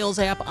 rated sales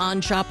app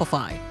on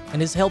Shopify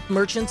and has helped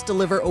merchants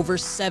deliver over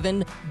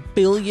 $7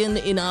 billion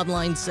in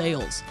online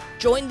sales.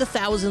 Join the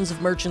thousands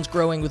of merchants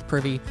growing with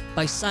Privy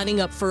by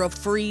signing up for a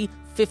free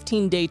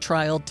 15-day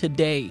trial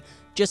today.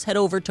 Just head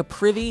over to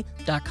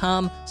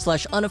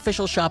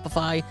privy.com/unofficial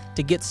Shopify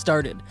to get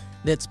started.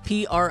 That's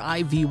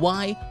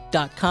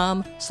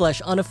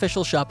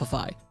privy.com/unofficial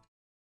Shopify.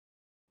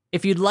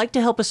 If you'd like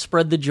to help us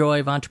spread the joy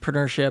of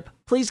entrepreneurship,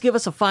 please give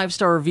us a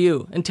 5-star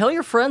review and tell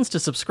your friends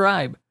to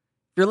subscribe.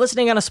 If you're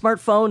listening on a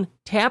smartphone,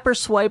 tap or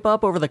swipe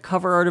up over the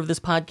cover art of this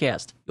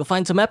podcast. You'll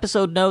find some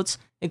episode notes,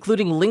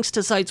 including links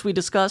to sites we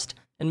discussed,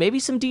 and maybe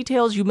some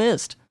details you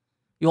missed.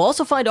 You'll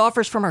also find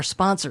offers from our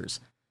sponsors,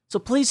 so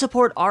please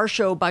support our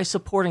show by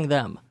supporting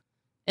them.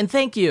 And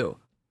thank you.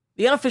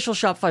 The Unofficial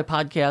Shopify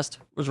podcast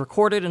was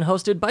recorded and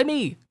hosted by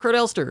me, Kurt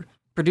Elster,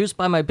 produced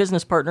by my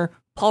business partner,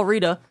 Paul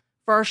Rita,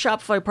 for our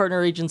Shopify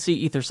partner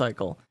agency,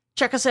 EtherCycle.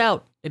 Check us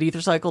out at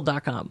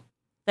ethercycle.com.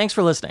 Thanks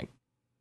for listening.